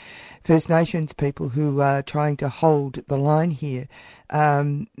the First Nations people who are trying to hold the line here.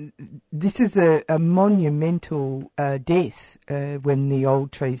 This is a monumental death when the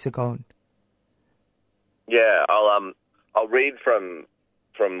old trees are gone. Yeah, I'll read from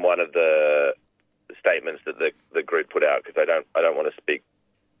one of the statements that the group put out, because I don't want to speak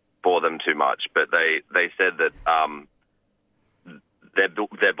for them too much, but they said that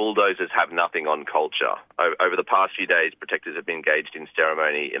their bulldozers have nothing on culture. Over the past few days, protectors have been engaged in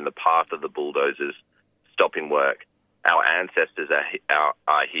ceremony in the path of the bulldozers stopping work. Our ancestors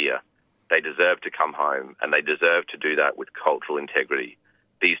are here. They deserve to come home, and they deserve to do that with cultural integrity.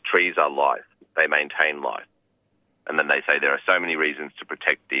 These trees are life. They maintain life. And then they say there are so many reasons to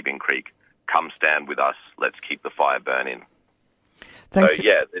protect Deebing Creek. Come stand with us. Let's keep the fire burning. Thanks. So,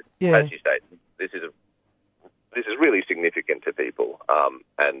 as you say, this is really significant to people,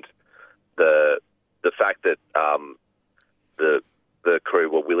 and the fact that the crew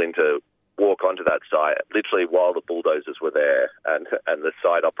were willing to walk onto that site literally while the bulldozers were there, and the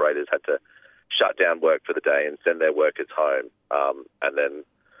site operators had to shut down work for the day and send their workers home, and then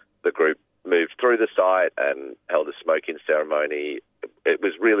the group moved through the site and held a smoking ceremony. It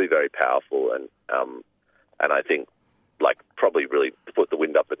was really very powerful, and I think probably really put the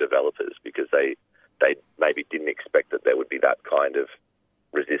wind up the developers, because they maybe didn't expect that there would be that kind of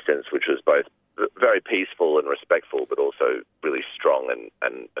resistance, which was both very peaceful and respectful, but also really strong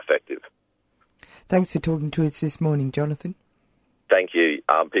and effective. Thanks for talking to us this morning, Jonathan. Thank you.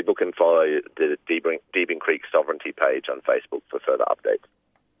 People can follow the Deebing Creek Sovereignty page on Facebook for further updates.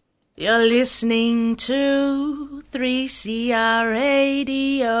 You're listening to 3CR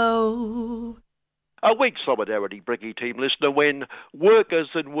Radio. A weak solidarity, Bricky team listener, when workers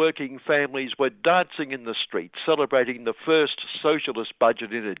and working families were dancing in the streets, celebrating the first socialist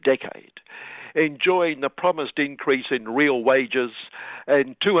budget in a decade, enjoying the promised increase in real wages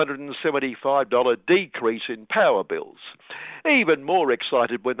and $275 decrease in power bills. Even more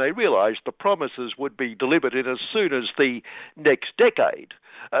excited when they realised the promises would be delivered in as soon as the next decade,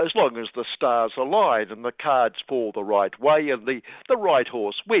 as long as the stars align and the cards fall the right way and the right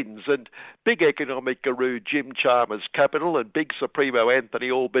horse wins, and big economic guru Jim Chalmers' Capital and big Supremo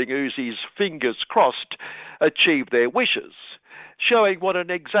Anthony Albanese fingers crossed achieve their wishes, showing what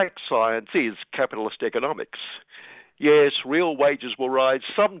an exact science is capitalist economics. Yes, real wages will rise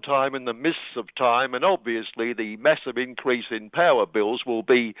sometime in the mists of time, and obviously the massive increase in power bills will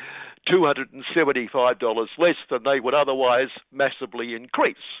be $275 less than they would otherwise massively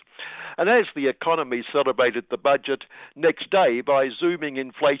increase. And as the economy celebrated the budget next day by zooming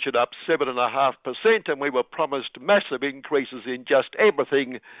inflation up 7.5%, and we were promised massive increases in just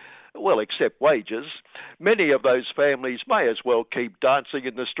everything, well, except wages, many of those families may as well keep dancing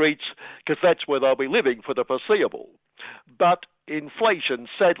in the streets, because that's where they'll be living for the foreseeable. But inflation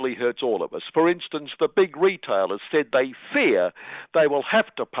sadly hurts all of us. For instance, the big retailers said they fear they will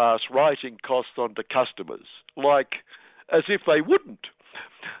have to pass rising costs on to customers, like as if they wouldn't.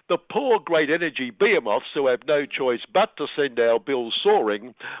 The poor great energy behemoths, who have no choice but to send our bills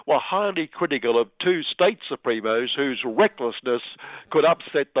soaring, were highly critical of two state supremos whose recklessness could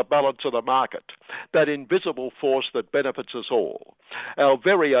upset the balance of the market, that invisible force that benefits us all. Our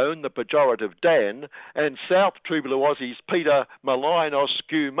very own, the pejorative Dan, and South Trubluosi's Peter Malainos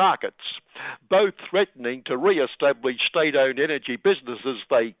Markets, both threatening to re-establish state-owned energy businesses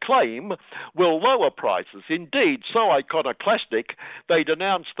they claim will lower prices. Indeed, so iconoclastic, they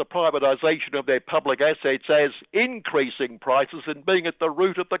denounced the privatisation of their public assets as increasing prices and being at the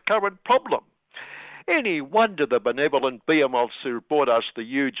root of the current problem. Any wonder the benevolent behemoths who brought us the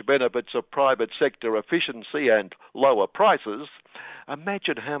huge benefits of private sector efficiency and lower prices.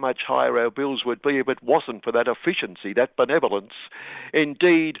 Imagine how much higher our bills would be if it wasn't for that efficiency, that benevolence.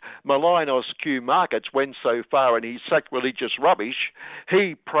 Indeed, Malainos Markets went so far in his sacrilegious rubbish,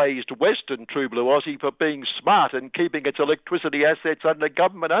 he praised Western Trubluosi for being smart and keeping its electricity assets under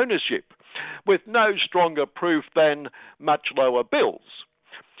government ownership, with no stronger proof than much lower bills.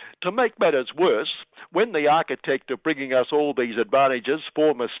 To make matters worse, when the architect of bringing us all these advantages,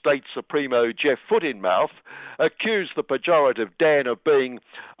 former State Supremo Jeff Footinmouth, accused the pejorative Dan of being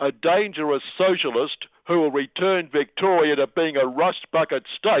a dangerous socialist who will return Victoria to being a rust bucket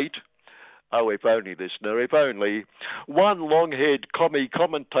state, oh, if only, listener, if only, one long-haired commie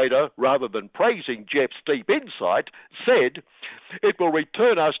commentator, rather than praising Jeff's deep insight, said, it will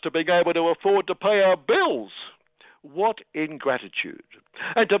return us to being able to afford to pay our bills. What ingratitude.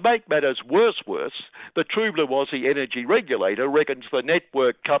 And to make matters worse, the Trubluosi energy regulator reckons the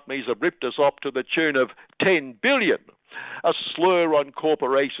network companies have ripped us off to the tune of $10 billion, a slur on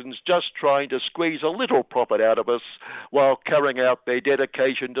corporations just trying to squeeze a little profit out of us while carrying out their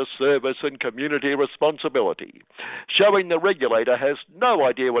dedication to service and community responsibility, showing the regulator has no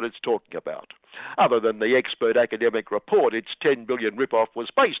idea what it's talking about, other than the expert academic report its $10 billion rip-off was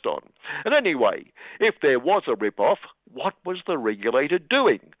based on. And anyway, if there was a rip-off, what was the regulator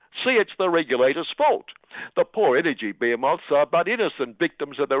doing? See, it's the regulator's fault. The poor energy behemoths are but innocent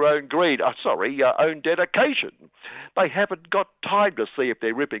victims of their own greed, own dedication. They haven't got time to see if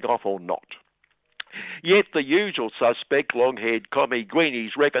they're ripping off or not. Yet the usual suspect, long-haired commie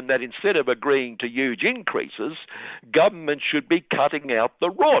greenies, reckon that instead of agreeing to huge increases, government should be cutting out the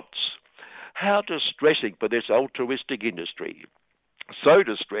rods. How distressing for this altruistic industry. So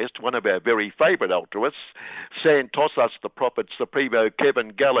distressed, one of our very favourite altruists, Santos the Profit Supremo Kevin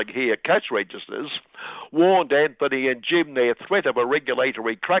Gallagher cash registers, warned Anthony and Jim their threat of a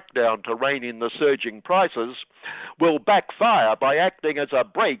regulatory crackdown to rein in the surging prices will backfire by acting as a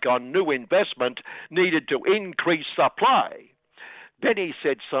brake on new investment needed to increase supply. Then he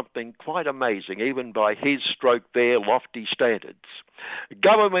said something quite amazing, even by his their lofty standards.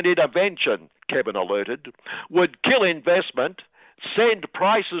 Government intervention, Kevin alerted, would kill investment, send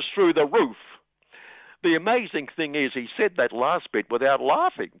prices through the roof. The amazing thing is he said that last bit without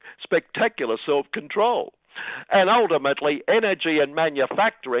laughing. Spectacular self-control. And ultimately, energy and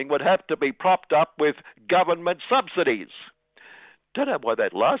manufacturing would have to be propped up with government subsidies. Don't know why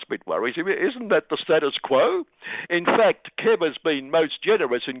that last bit worries him. Isn't that the status quo? In fact, Kev has been most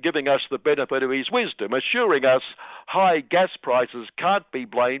generous in giving us the benefit of his wisdom, assuring us high gas prices can't be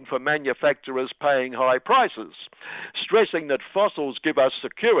blamed for manufacturers paying high prices, stressing that fossils give us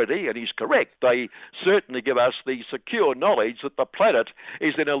security, and he's correct. They certainly give us the secure knowledge that the planet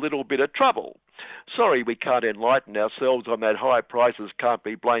is in a little bit of trouble. Sorry we can't enlighten ourselves on that high prices can't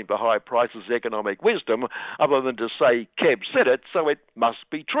be blamed for high prices economic wisdom, other than to say Kev said it, so it must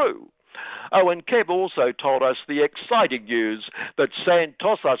be true. Oh, and Kev also told us the exciting news that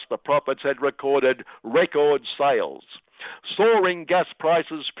Santos the Profits had recorded record sales. Soaring gas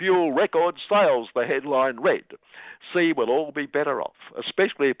prices fuel record sales, the headline read. See, we'll all be better off,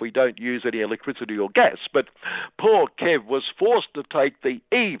 especially if we don't use any electricity or gas. But poor Kev was forced to take the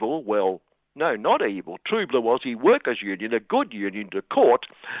evil, no, not evil, True Blue Aussie Workers' Union, a good union, to court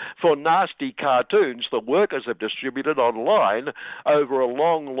for nasty cartoons the workers have distributed online over a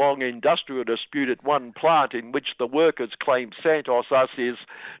long industrial dispute at one plant in which the workers claim Santos is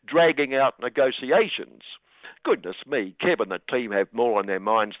dragging out negotiations. Goodness me, Kev and the team have more on their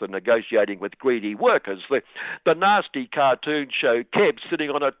minds than negotiating with greedy workers. The nasty cartoons show Kev sitting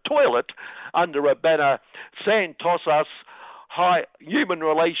on a toilet under a banner, Santos High Human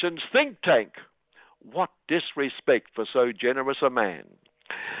Relations Think Tank. What disrespect for so generous a man.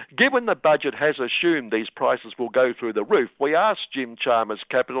 Given the budget has assumed these prices will go through the roof, we asked Jim Chalmers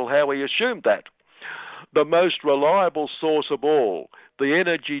Capital how he assumed that. The most reliable source of all, the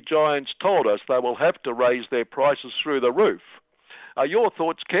energy giants, told us they will have to raise their prices through the roof. Are your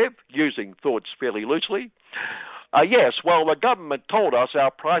thoughts, Kev? Using thoughts fairly loosely. Yes, well, the government told us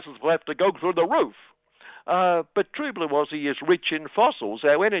our prices will have to go through the roof. But True Blue Aussie is rich in fossils.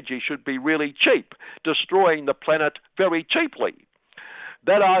 Our energy should be really cheap, destroying the planet very cheaply.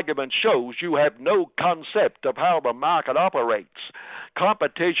 That argument shows you have no concept of how the market operates.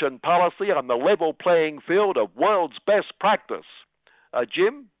 Competition policy on the level playing field of world's best practice.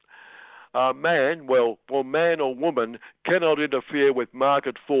 Jim? Man or woman cannot interfere with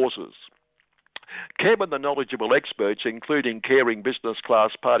market forces. Kev and the knowledgeable experts, including caring business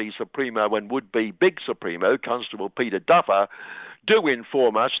class party Supremo and would-be big Supremo, Constable Peter Duffer, do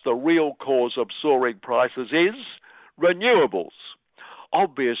inform us the real cause of soaring prices is renewables.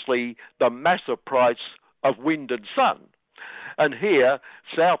 Obviously, the massive price of wind and sun. And here,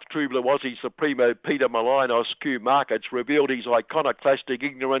 South True Blue Aussie Supremo Peter Malinos Q Markets revealed his iconoclastic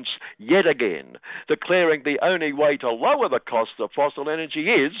ignorance yet again, declaring the only way to lower the cost of fossil energy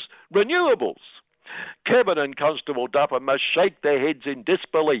is renewables. Kevin and Constable Duffer must shake their heads in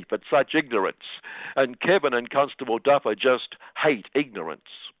disbelief at such ignorance, and Kevin and Constable Duffer just hate ignorance.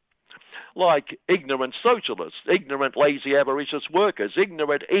 Like ignorant socialists, ignorant lazy avaricious workers,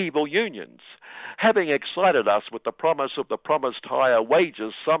 ignorant evil unions. Having excited us with the promise of the promised higher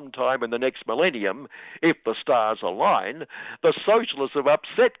wages sometime in the next millennium, if the stars align, the socialists have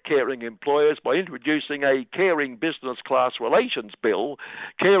upset caring employers by introducing a caring business class relations bill.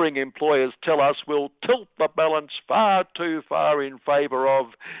 Caring employers tell us will tilt the balance far too far in favour of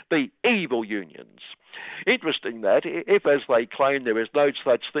the evil unions. Interesting that, if, as they claim, there is no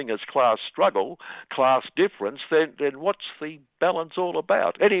such thing as class struggle, class difference, then what's the balance all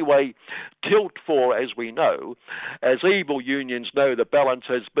about? Anyway, tilt for, as we know, as evil unions know, the balance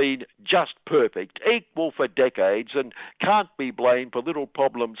has been just perfect, equal for decades, and can't be blamed for little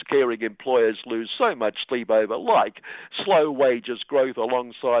problems caring employers lose so much sleep over, like slow wages growth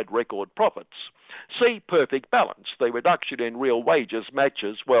alongside record profits. See, perfect balance. The reduction in real wages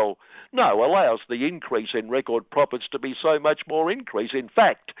matches, well, no, allows the increase in record profits to be so much more increase. In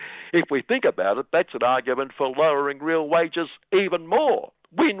fact, if we think about it, that's an argument for lowering real wages even more.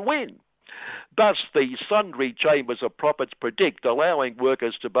 Win-win. Thus, the sundry chambers of profits predict allowing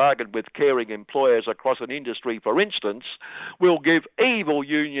workers to bargain with caring employers across an industry, for instance, will give evil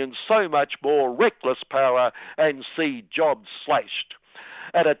unions so much more reckless power and see jobs slashed.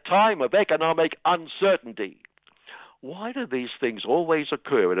 At a time of economic uncertainty. Why do these things always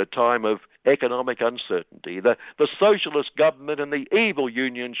occur at a time of economic uncertainty? The socialist government and the evil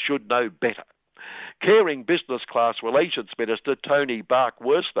unions should know better. Caring Business Class Relations Minister Tony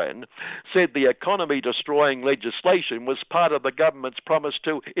Bark-Worstham said the economy-destroying legislation was part of the government's promise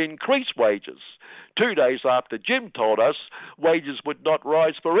to increase wages. 2 days after Jim told us wages would not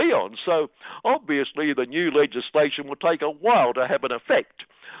rise for eons, so obviously the new legislation will take a while to have an effect.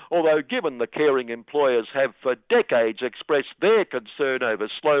 Although given the caring employers have for decades expressed their concern over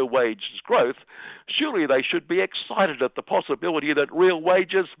slow wages growth, surely they should be excited at the possibility that real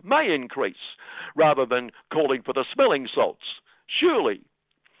wages may increase, rather than calling for the smelling salts. Surely.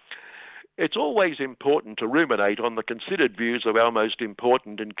 It's always important to ruminate on the considered views of our most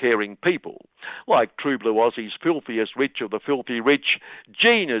important and caring people, like True Blue Aussie's filthiest rich of the filthy rich,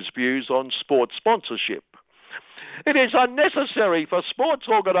 Gina's views on sports sponsorship. It is unnecessary for sports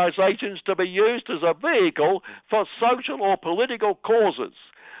organisations to be used as a vehicle for social or political causes.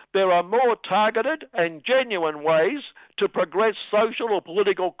 There are more targeted and genuine ways to progress social or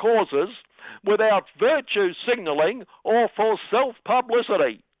political causes without virtue signalling or for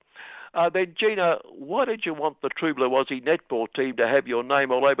self-publicity. Then, Gina, why did you want the True Blue Aussie netball team to have your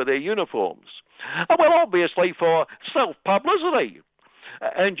name all over their uniforms? Well, obviously for self-publicity.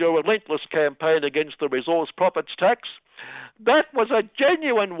 And your relentless campaign against the resource profits tax, that was a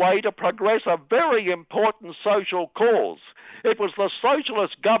genuine way to progress a very important social cause. It was the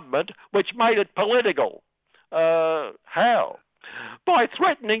socialist government which made it political. How? By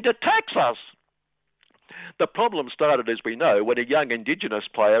threatening to tax us. The problem started, as we know, when a young Indigenous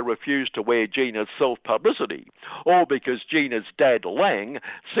player refused to wear Gina's self-publicity, all because Gina's dad, Lang,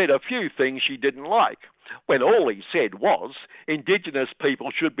 said a few things she didn't like, when all he said was Indigenous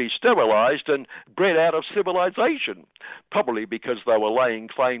people should be sterilised and bred out of civilisation, probably because they were laying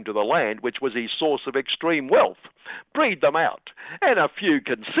claim to the land which was his source of extreme wealth. Breed them out, and a few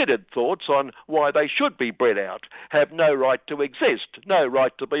considered thoughts on why they should be bred out, have no right to exist, no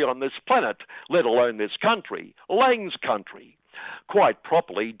right to be on this planet, let alone this country, Lang's country. Quite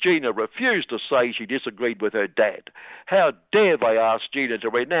properly, Gina refused to say she disagreed with her dad. How dare they ask Gina to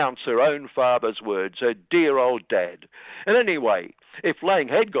renounce her own father's words, her dear old dad? And anyway, if Lang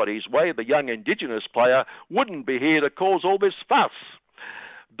had got his way, the young Indigenous player wouldn't be here to cause all this fuss.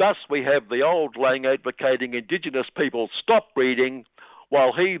 Thus we have the old Lang advocating Indigenous people stop breeding,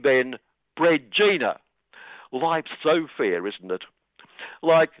 while he then bred Gina. Life's so fair, isn't it?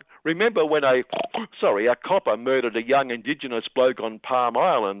 Like, remember when a copper murdered a young Indigenous bloke on Palm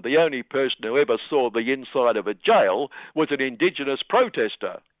Island? The only person who ever saw the inside of a jail was an Indigenous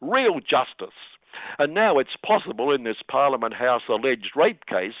protester. Real justice. And now it's possible in this Parliament House alleged rape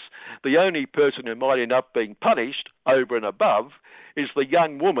case, the only person who might end up being punished, over and above, is the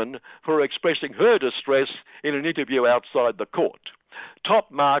young woman for expressing her distress in an interview outside the court.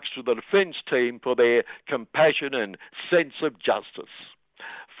 Top marks to the defence team for their compassion and sense of justice.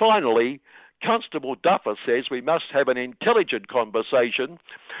 Finally, Constable Duffer says we must have an intelligent conversation,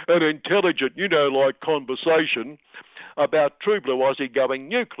 conversation, about True Blue Aussie going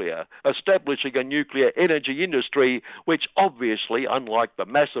nuclear, establishing a nuclear energy industry which obviously, unlike the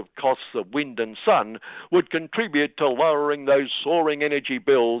massive costs of wind and sun, would contribute to lowering those soaring energy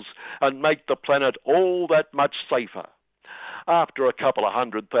bills and make the planet all that much safer. After a couple of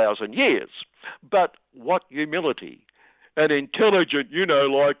 100,000 years. But what humility. An intelligent,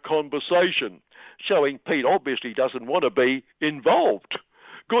 conversation, showing Pete obviously doesn't want to be involved.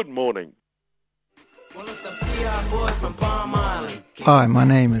 Good morning. Hi, my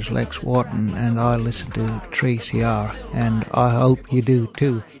name is Lex Wharton and I listen to 3CR and I hope you do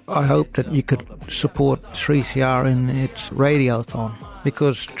too. I hope that you could support 3CR in its radiothon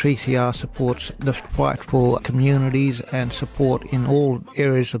because 3CR supports the fight for communities and support in all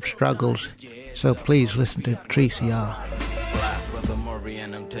areas of struggles. So please listen to 3CR. Brother Murray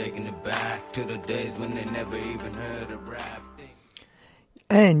and I'm taking it back to the days when they never even heard of rap.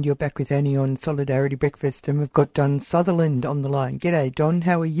 And you're back with Annie on Solidarity Breakfast, and we've got Don Sutherland on the line. G'day, Don.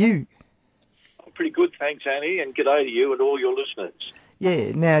 How are you? I'm pretty good, thanks, Annie, and g'day to you and all your listeners.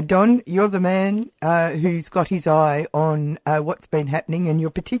 Yeah. Now, Don, you're the man who's got his eye on what's been happening, and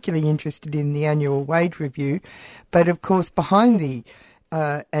you're particularly interested in the annual wage review. But, of course, behind the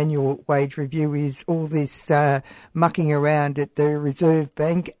annual wage review is all this mucking around at the Reserve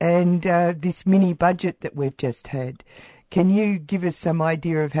Bank and this mini budget that we've just had. Can you give us some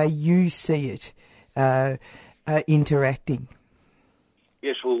idea of how you see it interacting?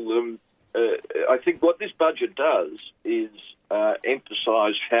 Yes, well, I think what this budget does is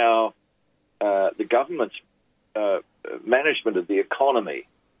emphasise how the government's management of the economy,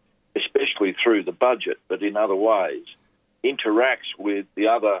 especially through the budget, but in other ways, interacts with the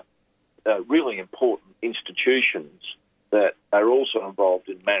other really important institutions that are also involved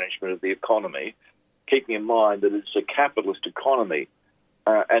in management of the economy, keeping in mind that it's a capitalist economy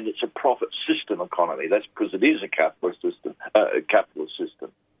and it's a profit system economy. That's because it is a capitalist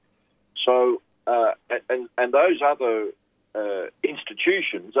system. So, and those other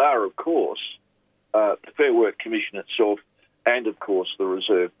institutions are, of course, the Fair Work Commission itself and, of course, the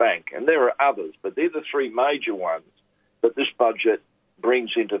Reserve Bank. And there are others, but they're the three major ones that this budget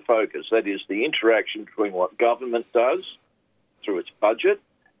brings into focus. That is the interaction between what government does through its budget,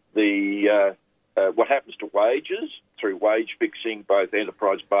 what happens to wages through wage fixing, both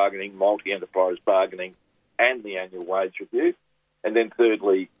enterprise bargaining, multi-enterprise bargaining, and the annual wage review. And then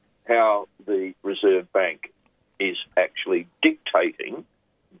thirdly, how the Reserve Bank is actually dictating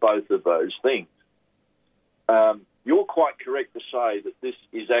both of those things. You're quite correct to say that this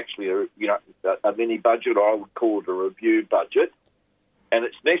is actually a mini budget. I would call it a review budget, and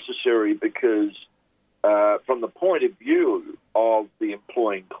it's necessary because from the point of view of the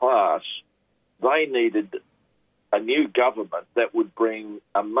employing class, they needed a new government that would bring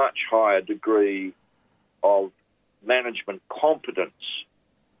a much higher degree of management competence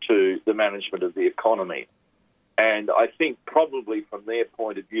to the management of the economy. And I think probably from their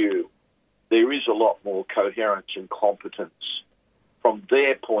point of view, there is a lot more coherence and competence from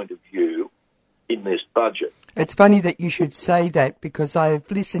their point of view in this budget. It's funny that you should say that, because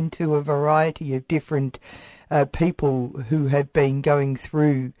I've listened to a variety of different people who have been going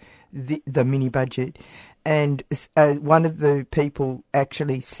through the mini budget, and one of the people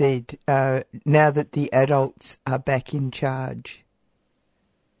actually said, now that the adults are back in charge.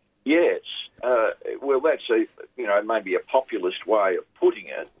 Yes, well, that's maybe a populist way of putting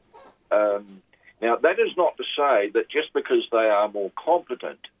it. Now, that is not to say that just because they are more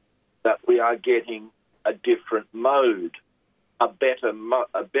competent, that we are getting a different mode, a better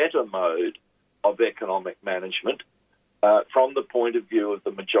mode of economic management from the point of view of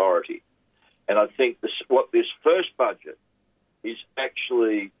the majority. And I think what this first budget is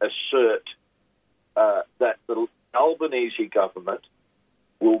actually assert that the Albanese government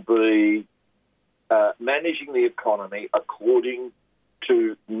will be managing the economy according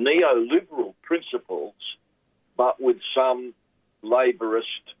to neoliberal principles, but with some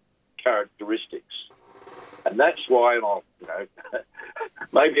labourist characteristics. And that's why,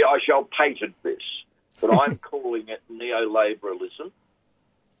 maybe I shall patent this, but I'm calling it neoliberalism,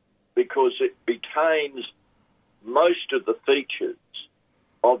 because it retains most of the features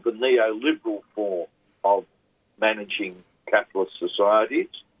of the neoliberal form of managing capitalist societies.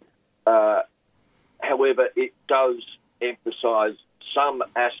 However, it does emphasise some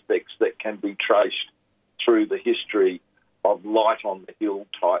aspects that can be traced through the history of light-on-the-hill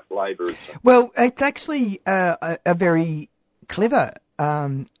type labourism. Well, it's actually a very clever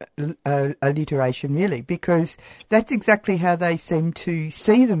alliteration, really, because that's exactly how they seem to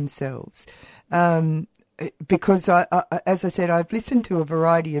see themselves. Because, as I said, I've listened to a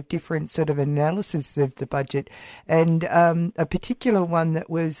variety of different sort of analysis of the budget, and a particular one that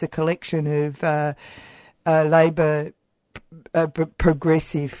was a collection of Labor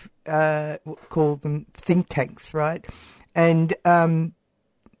progressive, call them think tanks, right? And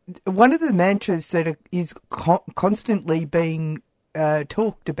one of the mantras that is constantly being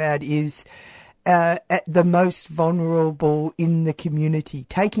talked about is at the most vulnerable in the community,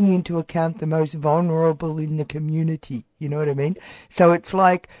 taking into account the most vulnerable in the community. You know what I mean? So it's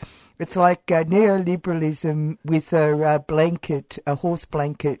like neoliberalism with a horse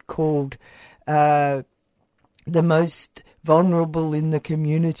blanket called the most vulnerable in the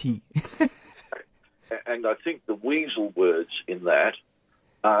community. And I think the weasel words in that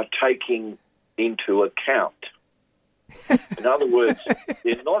are taking into account. In other words,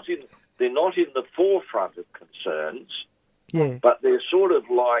 they're not in the forefront of concerns, yeah, but they're sort of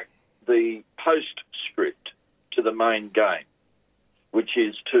like the postscript to the main game. which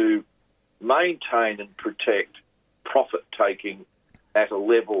is to maintain and protect profit-taking at a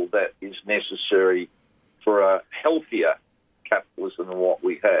level that is necessary for a healthier capitalism than what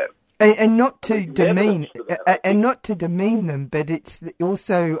we have. And not to demean them, but it's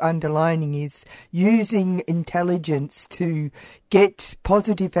also underlining is using intelligence to get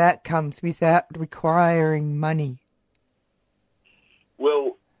positive outcomes without requiring money.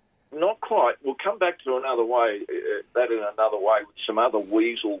 Well, not quite. We'll come back to another way, that in another way, with some other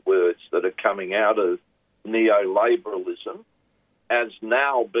weasel words that are coming out of neoliberalism as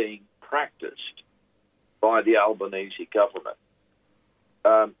now being practiced by the Albanese government.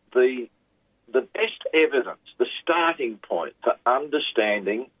 The best evidence, the starting point for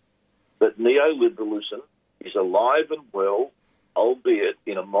understanding that neoliberalism is alive and well, albeit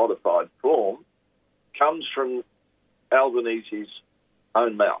in a modified form, comes from Albanese's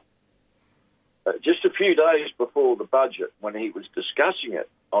own mouth. Just a few days before the budget, when he was discussing it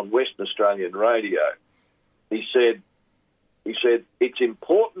on Western Australian radio, he said, it's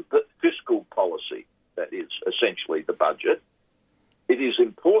important that fiscal policy, that is essentially the budget, it is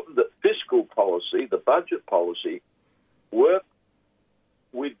important that fiscal policy, the budget policy, work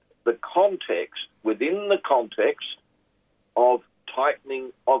with the context, within the context of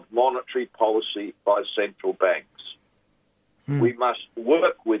tightening of monetary policy by central banks. We must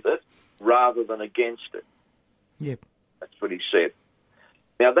work with it rather than against it. Yep. That's what he said.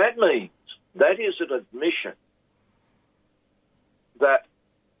 Now that means, that is an admission that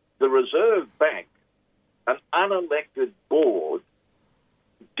the Reserve Bank, an unelected board,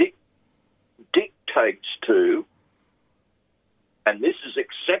 dictates to, and this is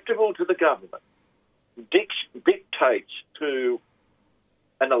acceptable to the government, dictates to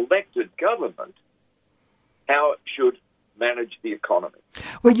an elected government how it should manage the economy.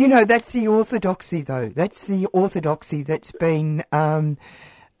 Well, you know, that's the orthodoxy, though. That's the orthodoxy that's been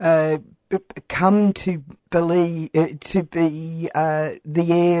come to believe to be the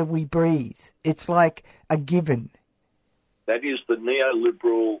air we breathe. It's like a given. That is the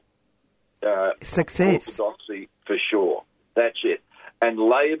neoliberal success orthodoxy for sure. That's it. And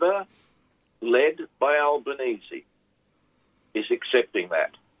Labor, led by Albanese, is accepting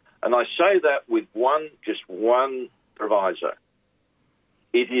that. And I say that with just one proviso.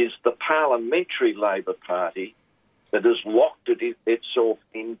 It is the Parliamentary Labor Party that has locked itself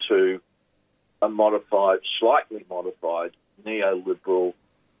into a slightly modified neoliberal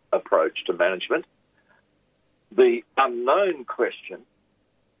approach to management. The unknown question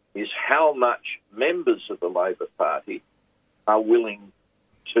is how much members of the Labor Party are willing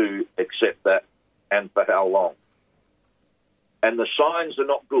to accept that and for how long. And the signs are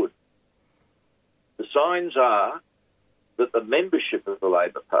not good. The signs are that the membership of the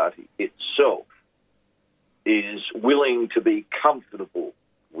Labor Party itself is willing to be comfortable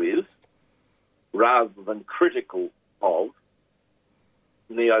with, rather than critical of,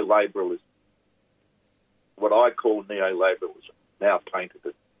 neoliberalism. What I call neoliberalism, now painted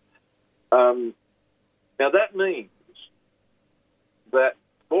it. Now that means that,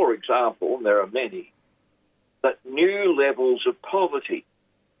 for example, and there are many, that new levels of poverty,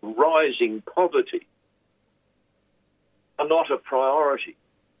 rising poverty, are not a priority.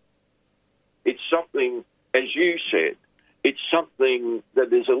 It's something, as you said, it's something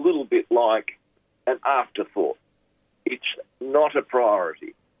that is a little bit like an afterthought. It's not a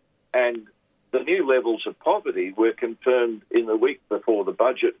priority. And the new levels of poverty were confirmed in the week before the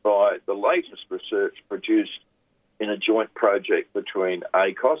budget by the latest research produced in a joint project between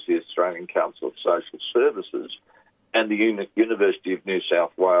ACOS, the Australian Council of Social Services, and the University of New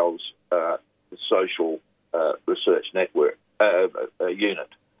South Wales Social Research Network unit.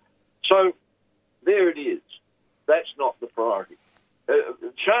 So there it is. That's not the priority.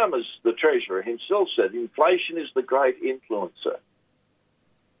 Chalmers, the Treasurer himself, said inflation is the great influencer.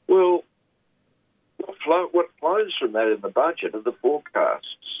 Well, what flows from that in the budget are the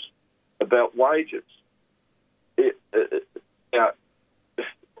forecasts about wages.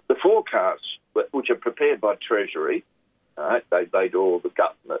 The forecasts, which are prepared by Treasury, they do all the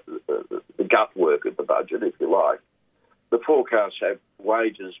gut work of the budget, if you like. The forecasts have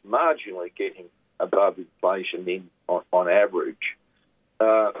wages marginally getting above inflation on average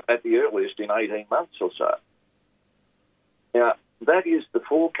at the earliest in 18 months or so. Now, that is the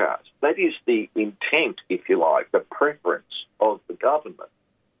forecast. That is the intent, if you like, the preference of the government.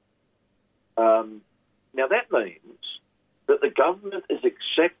 Now, that means that the government is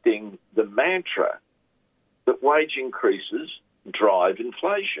accepting the mantra that wage increases drive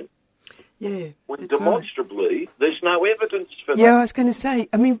inflation. Yeah. When demonstrably there's no evidence for that. Yeah, I was going to say,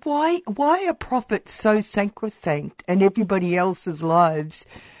 I mean, why are profits so sacrosanct and everybody else's lives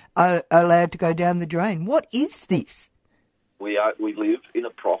are allowed to go down the drain? What is this? We live in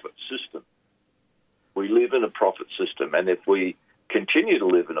a profit system. We live in a profit system, and if we continue to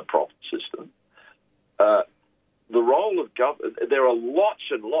live in a profit system, the role of government, there are lots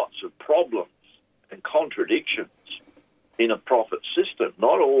and lots of problems and contradictions in a profit system.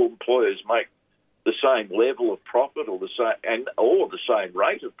 Not all employers make the same level of profit or the same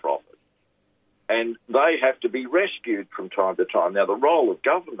rate of profit, and they have to be rescued from time to time. Now, the role of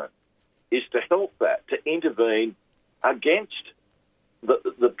government is to help that, to intervene against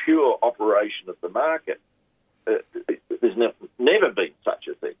the pure operation of the market. There's never been such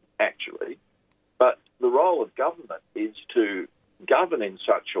a thing, actually. But the role of government is to govern in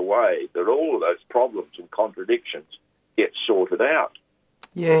such a way that all of those problems and contradictions get sorted out.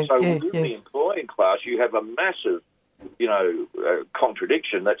 Yeah, so within the employing class, you have a massive,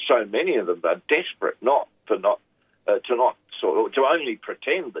 contradiction that so many of them are desperate to only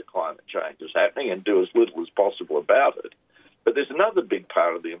pretend that climate change is happening and do as little as possible about it. But there's another big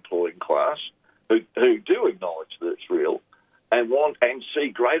part of the employing class who do acknowledge that it's real and want and see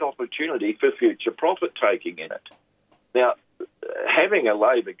great opportunity for future profit taking in it. Now, having a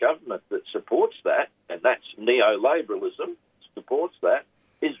Labor government that supports that, and that's neo-Liberalism, supports that,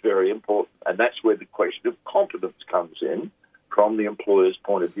 is very important. And that's where the question of competence comes in from the employer's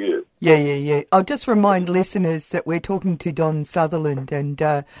point of view. Yeah. I'll just remind listeners that we're talking to Don Sutherland, and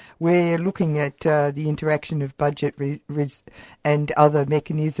we're looking at the interaction of budget and other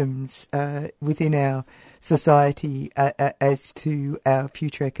mechanisms within our society as to our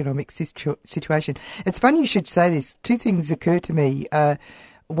future economic situation. It's funny you should say this. Two things occur to me.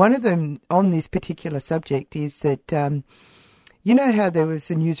 One of them on this particular subject is that you know how there was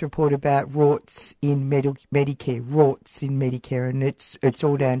a news report about rorts in Medicare, and it's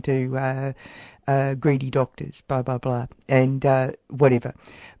all down to greedy doctors, blah, blah, blah, and whatever.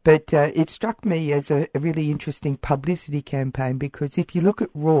 But it struck me as a really interesting publicity campaign, because if you look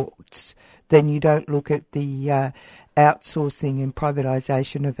at rorts, then you don't look at the outsourcing and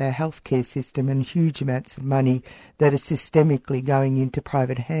privatisation of our healthcare system and huge amounts of money that are systemically going into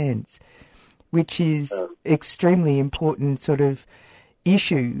private hands, which is extremely important sort of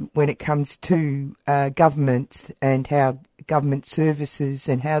issue when it comes to government and how government services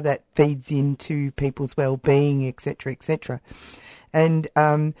and how that feeds into people's well-being, etc., etc. And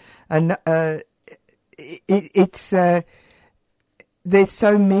it's there's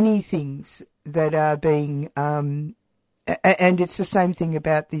so many things that are being and it's the same thing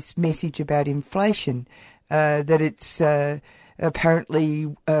about this message about inflation, that it's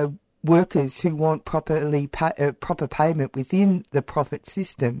apparently workers who want proper payment within the profit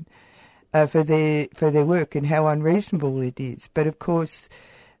system for their work, and how unreasonable it is. But of course,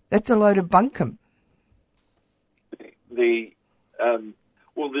 that's a load of bunkum. There's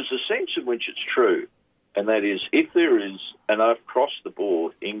a sense in which it's true, and that is if there is an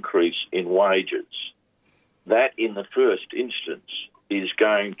across-the-board increase in wages, that in the first instance is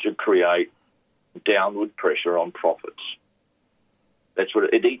going to create downward pressure on profits. That's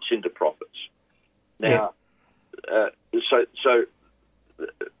what it eats into profits. Now, so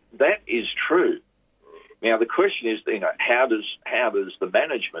that is true. Now the question is, how does the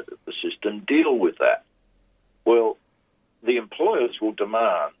management of the system deal with that? Well, the employers will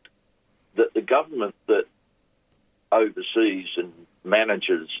demand that the government that oversees and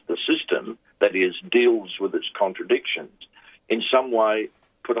manages the system, that is, deals with its contradictions, in some way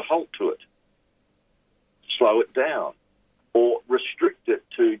put a halt to it, slow it down, or restrict it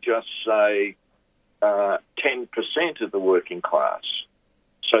to just, say, 10% of the working class,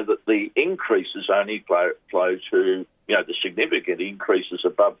 so that the increases only flow to, the significant increases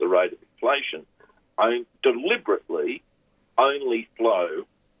above the rate of inflation, deliberately only flow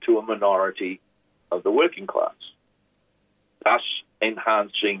to a minority of the working class, thus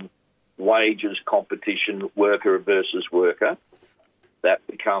enhancing wages competition, worker versus worker. That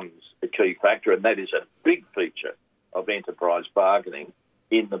becomes a key factor, and that is a big feature of enterprise bargaining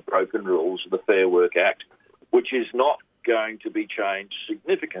in the broken rules of the Fair Work Act, which is not going to be changed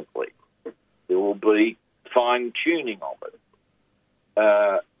significantly. There will be fine-tuning of it.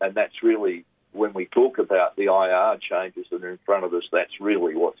 And that's really, when we talk about the IR changes that are in front of us, that's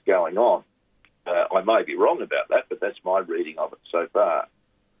really what's going on. I may be wrong about that, but that's my reading of it so far.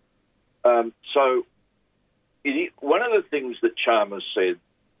 One of the things that Chalmers said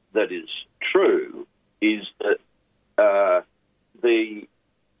that is true is that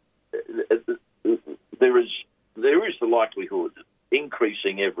there is the likelihood,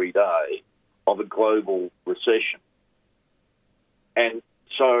 increasing every day, of a global recession. And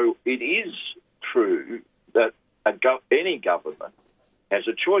so it is true that any government has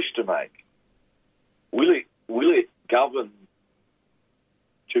a choice to make. Will it govern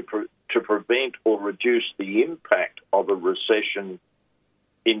to prevent or reduce the impact of a recession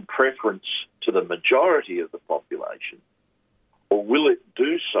in preference to the majority of the population, or will it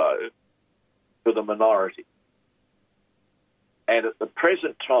do so for the minority? And at the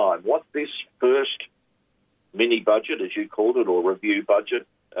present time, what this first mini-budget, as you called it, or review budget,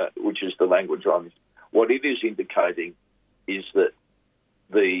 which is the language I'm using, what it is indicating is that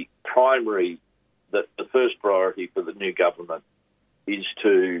the first priority for the new government is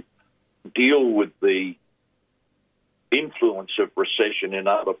to deal with the influence of recession in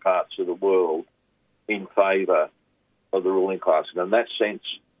other parts of the world in favour of the ruling class. And in that sense,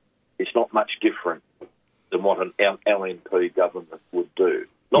 it's not much different than what an LNP government would do.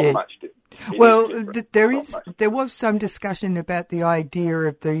 Not much different. There was some discussion about the idea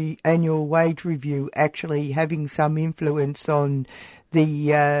of the annual wage review actually having some influence on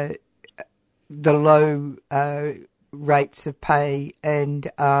the low rates of pay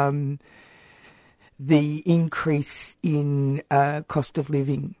and the increase in cost of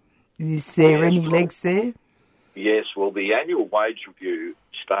living. Is there any legs there? Yes, well, the annual wage review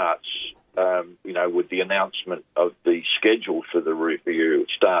starts, with the announcement of the schedule for the review. It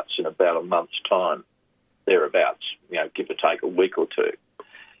starts in about a month's time, thereabouts, give or take a week or two.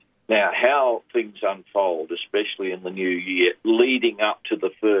 Now, how things unfold, especially in the new year, leading up to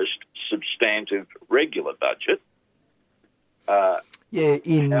the first substantive regular budget.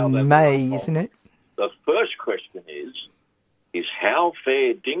 In May, isn't it? The first question is how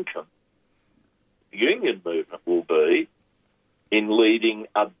fair dinkum the union movement will be in leading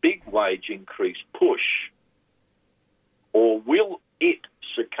a big wage increase push, or will it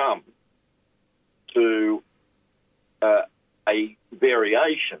succumb to a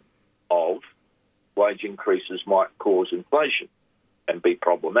variation of wage increases might cause inflation and be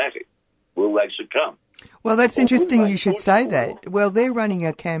problematic? Will they succumb? Well, that's interesting you should say that. Well, they're running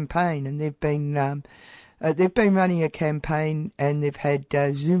a campaign, and they've been running a campaign, and they've had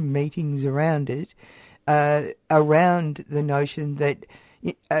Zoom meetings around it, around the notion that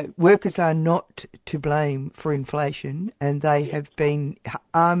workers are not to blame for inflation, and they have been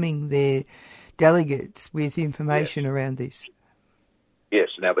arming their delegates with information around this. Yes.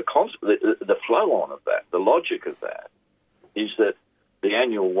 Now, the flow on of that, the logic of that, is that the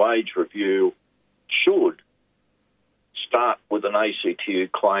annual wage review should start with an ACTU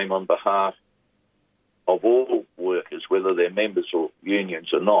claim on behalf of all workers, whether they're members or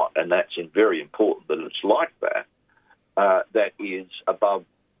unions or not, and that's very important that it's like that, that is above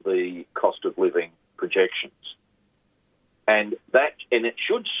the cost of living projections. And it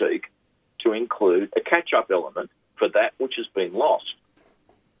should seek to include a catch-up element for that which has been lost.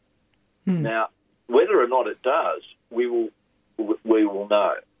 Now, whether or not it does, we will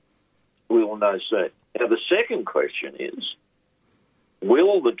know. We will know soon. Now, the second question is,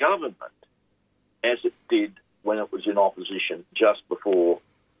 will the government, as it did when it was in opposition just before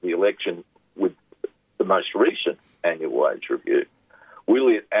the election with the most recent annual wage review, will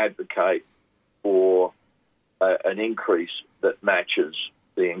it advocate for an increase that matches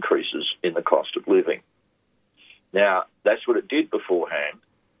the increases in the cost of living? Now, that's what it did beforehand,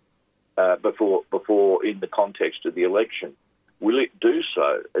 before in the context of the election. Will it do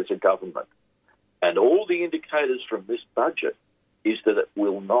so as a government? And all the indicators from this budget is that it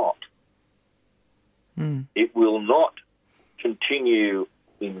will not. It will not continue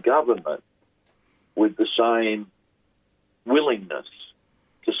in government with the same willingness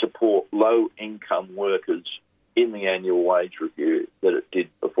to support low-income workers in the annual wage review that it did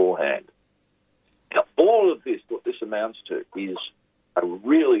beforehand. Now, all of this, what this amounts to, is a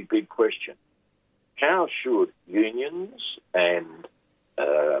really big question. How should unions and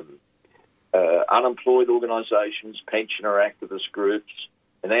unemployed organisations, pensioner activist groups,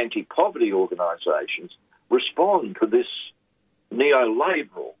 and anti-poverty organisations respond to this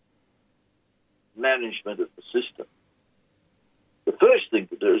neoliberal management of the system? The first thing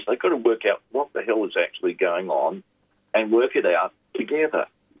to do is they've got to work out what the hell is actually going on and work it out together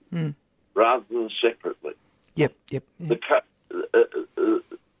rather than separately. Yep.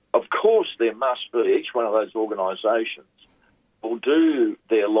 Of course, there must be, each one of those organisations will do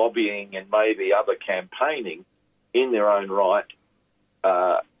their lobbying and maybe other campaigning in their own right,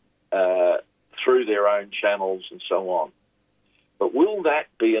 through their own channels and so on. But will that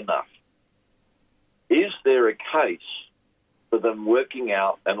be enough? Is there a case for them working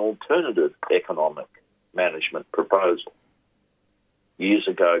out an alternative economic management proposal? years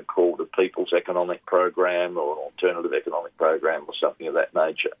ago called a People's Economic Program or an Alternative Economic Program or something of that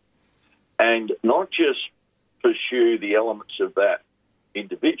nature. And not just pursue the elements of that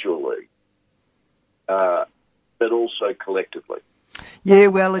individually, but also collectively. Yeah,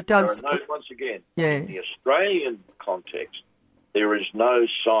 well, it does. Once again, in the Australian context, there is no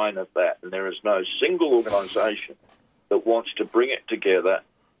sign of that, and there is no single organisation that wants to bring it together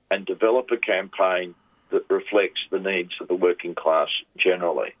and develop a campaign that reflects the needs of the working class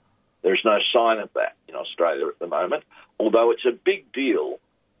generally. There's no sign of that in Australia at the moment, although it's a big deal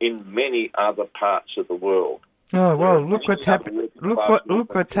in many other parts of the world. Oh well, look what's happening.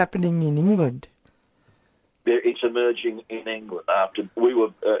 Look what's happening in England. It's emerging in England after we were.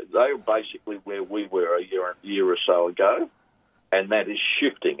 They were basically where we were a year or so ago, and that is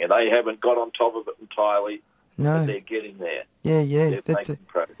shifting. And they haven't got on top of it entirely. No, but they're getting there. Yeah, they're making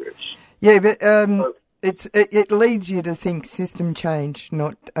progress. Yeah, but it leads you to think system change,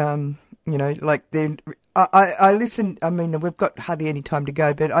 not like then. I listen. I mean, we've got hardly any time to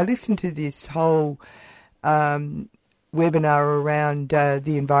go, but I listened to this whole webinar around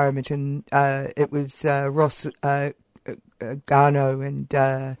the environment, and it was Ross Garnaut,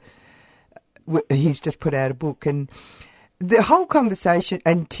 and he's just put out a book, and the whole conversation,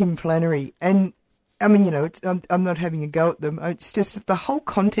 and Tim Flannery, and I mean, I'm not having a go at them. It's just the whole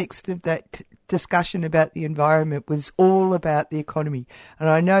context of that discussion about the environment was all about the economy, and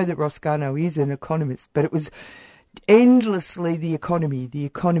I know that Ross Garnaut is an economist, but it was endlessly the economy,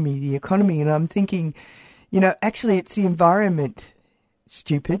 and I'm thinking, actually it's the environment,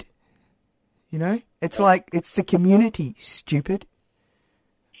 stupid. It's like it's the community, stupid.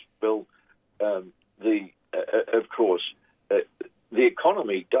 Well, of course, the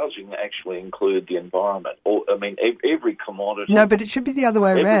economy doesn't actually include the environment. Every commodity. No, but it should be the other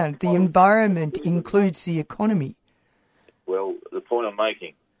way around. The environment includes the economy. Well, the point I'm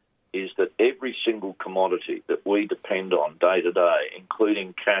making is that every single commodity that we depend on day to day,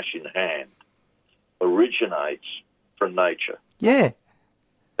 including cash in hand, originates from nature. Yeah.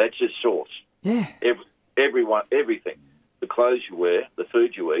 That's its source. Yeah. Everything. The clothes you wear, the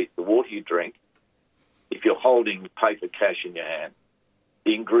food you eat, the water you drink, if you're holding paper cash in your hand,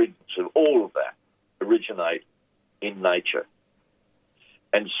 the ingredients of all of that originate in nature.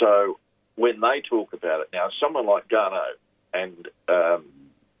 And so when they talk about it now, someone like Garnaut, and I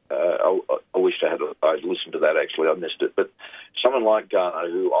wish I'd listened to that actually, I missed it, but someone like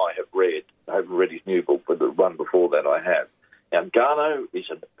Garnaut, who I haven't read his new book, but the one before that I have. Now, Garnaut is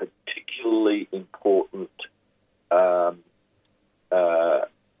a particularly important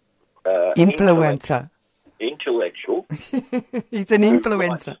influencer. Intellectual. He's an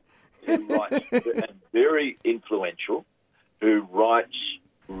influencer. Who writes, and very influential, who writes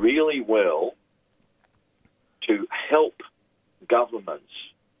really well to help governments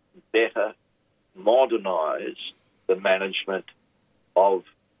better modernise the management of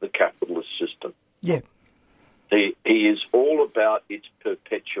the capitalist system. Yeah. He is all about its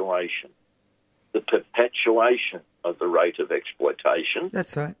perpetuation, the perpetuation of the rate of exploitation.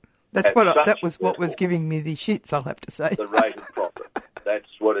 That's right. That was what was giving me the shits, I'll have to say. The rate of profit.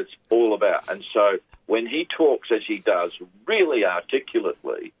 That's what it's all about. And so when he talks, as he does, really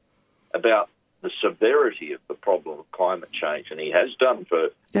articulately about the severity of the problem of climate change, and he has done for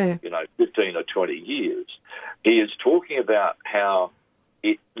 15 or 20 years, he is talking about how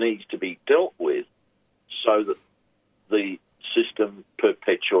it needs to be dealt with so that the system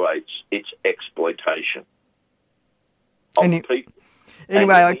perpetuates its exploitation of people.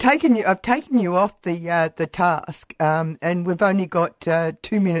 Anyway, I've taken you off the task, and we've only got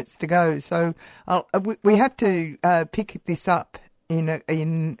 2 minutes to go. So we have to pick this up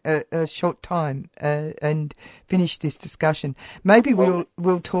in a short time and finish this discussion. Maybe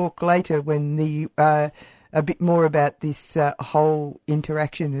we'll talk later when a bit more about this whole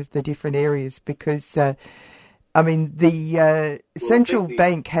interaction of the different areas, because the central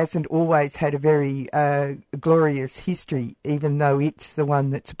bank hasn't always had a very glorious history, even though it's the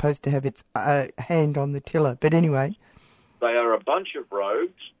one that's supposed to have its hand on the tiller. But anyway. They are a bunch of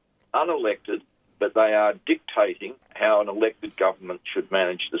rogues, unelected, but they are dictating how an elected government should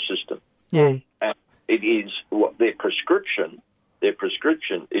manage the system. Yeah. And it is what their prescription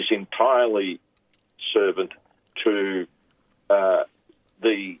is entirely servant to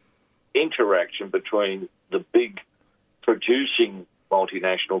the interaction between the big producing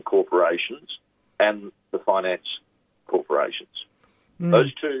multinational corporations and the finance corporations.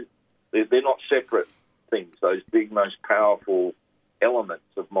 Those two, they're not separate things. Those big, most powerful elements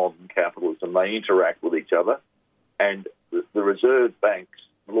of modern capitalism, they interact with each other, and the Reserve Bank's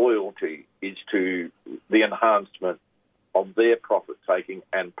loyalty is to the enhancement of their profit undertaking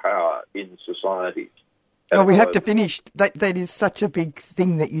and power in societies. Oh, we have to finish. That is such a big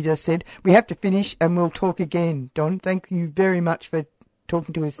thing that you just said. We have to finish, and we'll talk again. Don, thank you very much for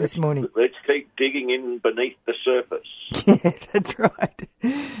talking to us this morning. Let's keep digging in beneath the surface. Yeah, that's right.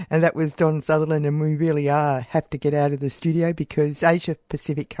 And that was Don Sutherland, and we really have to get out of the studio because Asia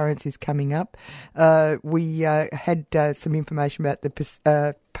Pacific Currents is coming up. We had some information about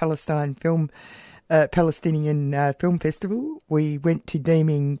the Palestinian Film Festival. We went to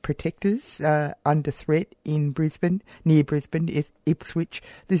Deeming Protectors under threat in Brisbane, near Brisbane, Ipswich.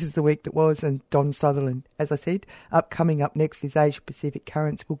 This is the week that was, and Don Sutherland, as I said. Coming up next is Asia Pacific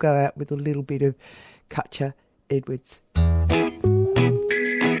Currents. We'll go out with a little bit of Cutcher Edwards.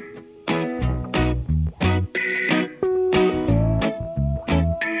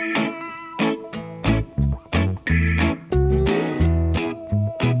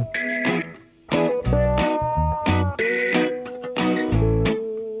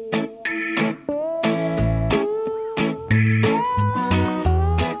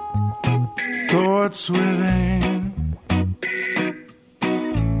 Thoughts within.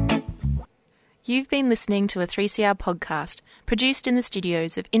 You've been listening to a 3CR podcast produced in the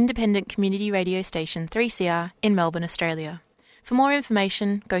studios of independent community radio station 3CR in Melbourne, Australia. For more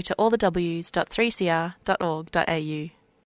information, go to allthews.3cr.org.au.